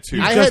 You had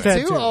two. I just had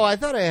had two. two. Oh, I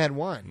thought I had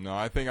one. No,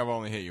 I think I've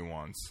only hit you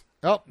once.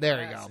 Oh,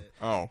 there you go.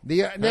 Oh,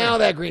 Now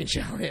that green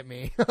shell hit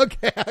me.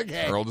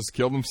 Okay. Earl just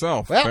killed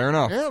himself. Well, Fair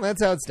enough. Yeah,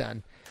 that's how it's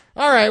done.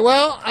 All right.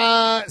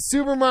 Well,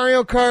 Super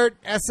Mario Kart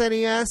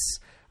SNES.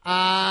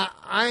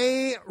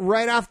 I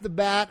right off the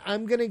bat,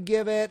 I'm gonna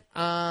give it.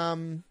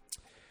 I'm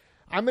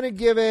gonna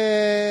give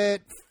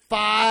it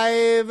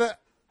 5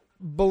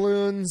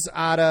 balloons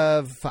out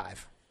of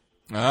 5.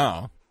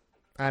 Oh,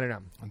 I don't know.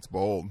 that's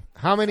bold.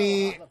 How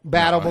many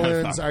battle No, that's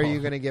balloons not are you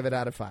bold. gonna give it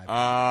out of 5?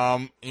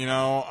 I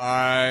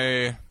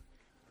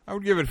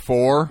would give it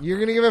 4. You're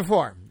gonna give it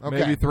 4. Okay.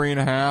 Maybe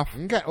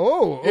 3.5. Okay.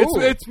 Oh,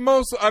 It's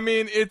most. I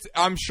mean, it's.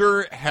 I'm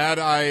sure had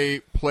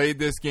I played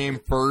this game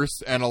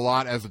first and a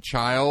lot as a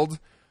child,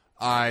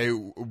 I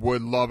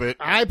would love it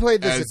I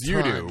played this as a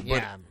you ton. do. But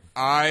Yeah.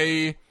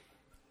 I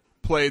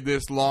played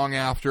this long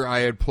after I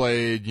had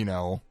played,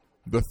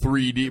 the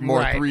 3D, more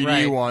Right, 3D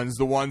right. ones,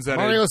 the ones that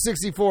Mario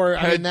 64.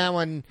 I mean, that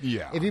one.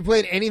 Yeah. If you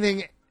played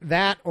anything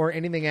that or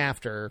anything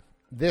after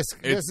this,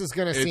 this is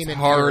going to seem it's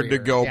hard to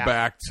inferior. go Yeah.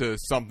 back to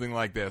something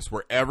like this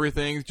where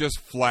everything's just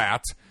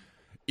flat.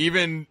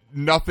 Even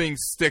nothing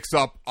sticks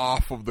up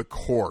off of the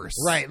course.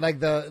 Right, like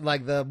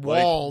the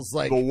walls,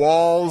 like the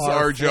walls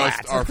are are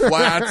just flat.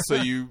 flat, so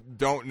you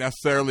don't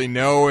necessarily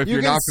know if You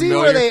you're can not see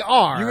familiar. where they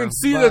are, You can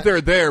see but- that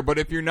they're there, but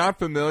if you're not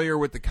familiar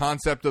with the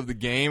concept of the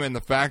game and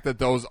the fact that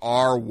those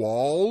are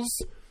walls,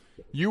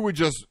 you would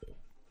just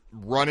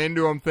run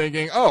into them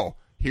thinking, "Oh,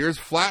 here's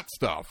flat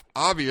stuff.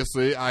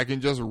 Obviously, I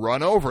can just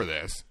run over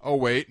this." Oh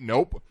wait,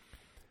 nope.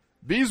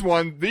 These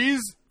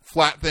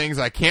flat things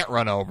I can't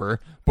run over,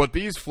 but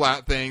these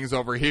flat things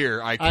over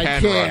here I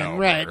can run over.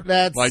 Right,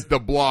 that's Like the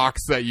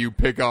blocks that you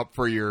pick up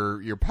for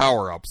your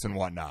power-ups and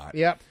whatnot.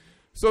 Yep.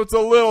 So it's a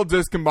little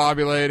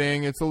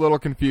discombobulating. It's a little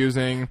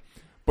confusing,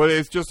 but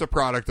it's just a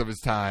product of its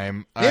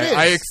time. It is.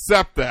 I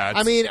accept that.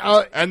 I mean,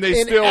 and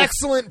they an still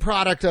excellent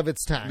product of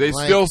its time. they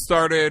Like, still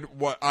started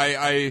what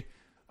I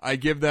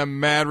give them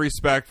mad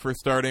respect for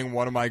starting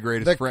one of my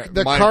greatest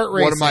The kart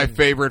one of my racing.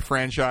 favorite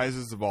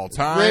franchises of all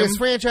time. greatest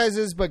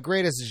franchises, but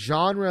greatest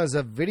genres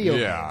of video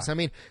Yeah. games. I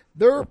mean,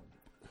 there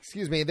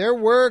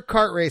were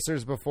kart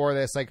racers before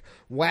this, like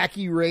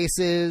Wacky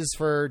Races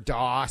for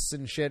DOS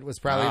and shit was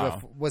probably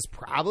Wow. was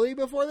probably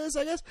before this.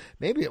 I guess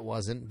maybe it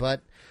wasn't,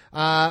 but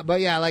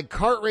yeah, like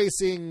kart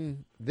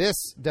racing. This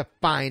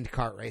defined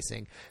kart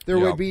racing. There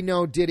Yep. would be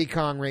no Diddy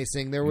Kong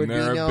racing. There would be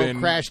There no have been-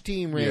 Crash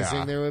Team racing.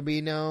 yeah. There would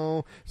be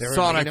no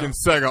Sonic and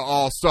Sega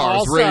All-Stars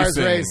All-Stars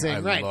Racing. Racing, I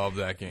right. love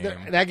that game.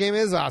 That game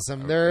is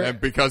awesome. There,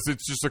 And because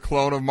it's just a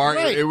clone of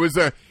Mario. Right. It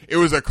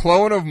was a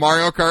clone of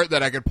Mario Kart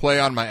that I could play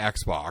on my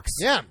Xbox.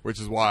 Yeah.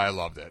 Which is why I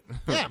loved it.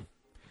 yeah,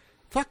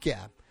 fuck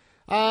yeah.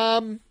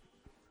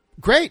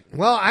 Great.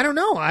 Well, I don't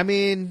know. I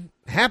mean,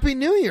 Happy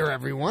New Year,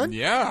 everyone.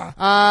 Yeah.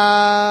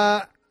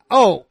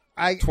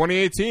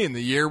 2018,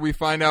 the year we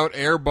find out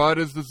Air Bud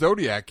is the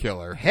Zodiac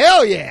Killer.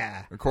 Hell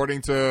yeah.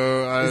 According to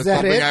Is that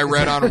something it? I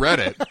read on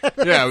Reddit.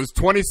 Yeah, it was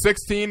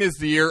 2016 is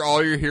the year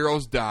all your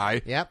heroes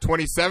die. Yep.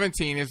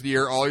 2017 is the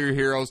year all your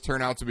heroes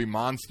turn out to be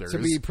monsters. To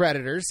be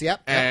predators.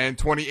 Yep. and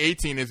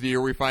 2018 is the year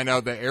we find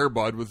out that Air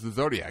Bud was the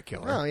Zodiac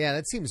Killer. Oh yeah,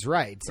 that seems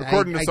right.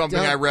 According to something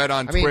I read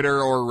on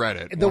Twitter or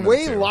Reddit. The one of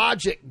way two.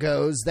 logic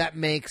goes, that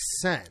makes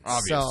sense.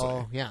 Obviously.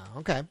 So yeah.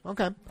 Okay.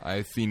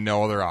 I see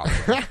no other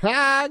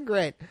option.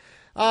 Great.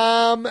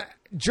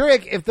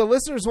 Jurek, if the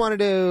listeners wanted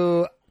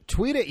to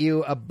tweet at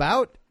you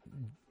about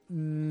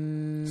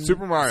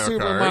Super Mario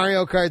Kart.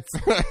 Mario Kart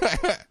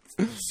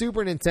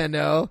Super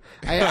Nintendo,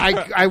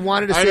 I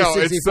wanted to say I know,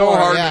 64. it's so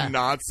hard yeah. to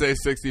not say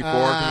 64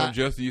 because I'm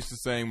just used to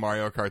saying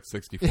Mario Kart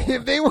 64.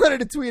 If they wanted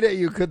to tweet at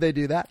you, could they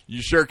do that?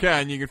 You sure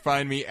can. You can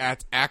find me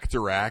at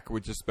Actorac,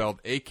 which is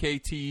spelled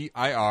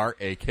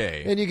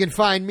AKTIRAK. And you can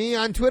find me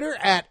on Twitter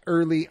at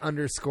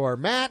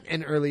early_Matt,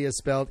 and early is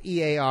spelled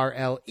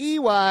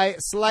EARLEY,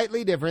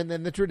 slightly different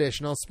than the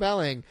traditional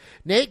spelling.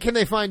 Nate, can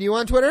they find you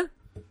on Twitter?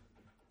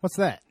 What's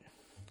that?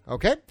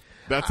 Okay.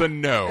 That's a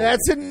no.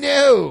 That's a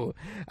no.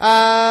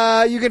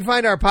 You can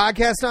find our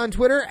podcast on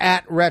Twitter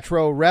at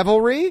Retro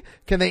Revelry.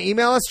 Can they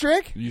email us,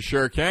 Strick? You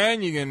sure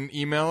can. You can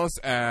email us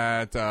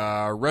at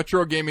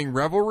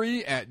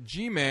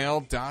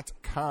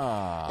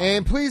retrogamingrevelry@gmail.com.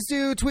 And please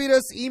do tweet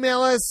us,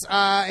 email us,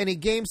 any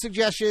game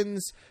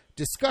suggestions,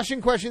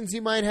 discussion questions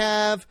you might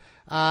have.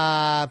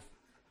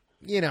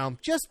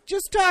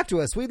 Just talk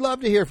to us. We'd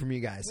love to hear from you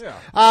guys. Yeah.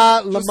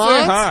 Lamont,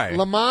 say hi.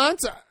 Lamont,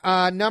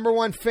 number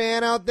one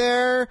fan out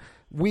there.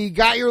 We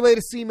got your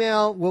latest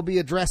email. We'll be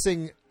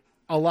addressing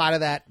a lot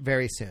of that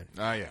very soon.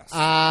 Yes.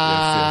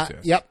 Yes.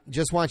 Yep.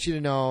 Just want you to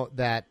know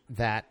that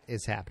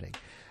is happening.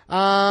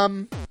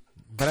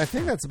 But I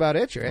think that's about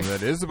it, Rick.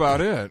 That is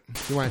about it.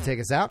 You want to take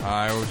us out?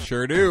 I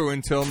sure do.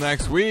 Until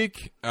next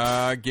week,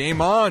 game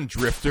on,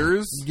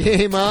 Drifters.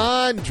 Game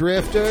on,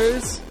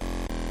 Drifters.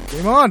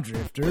 Game on,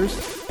 Drifters.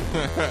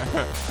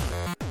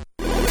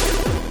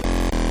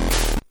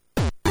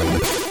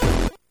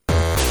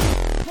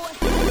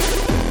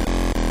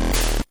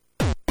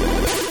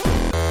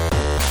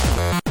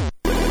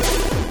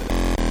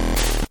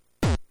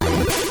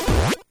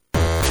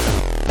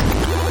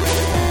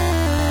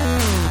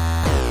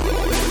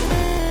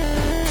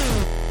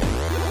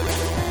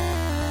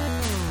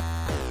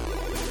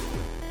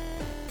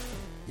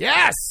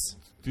 Yes!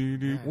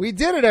 We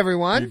did it,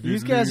 everyone.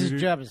 These guys'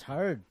 job is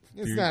hard.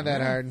 It's not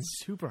that hard.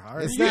 It's super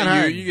hard. It's You not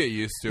hard. get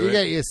used to You it.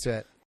 get used to it.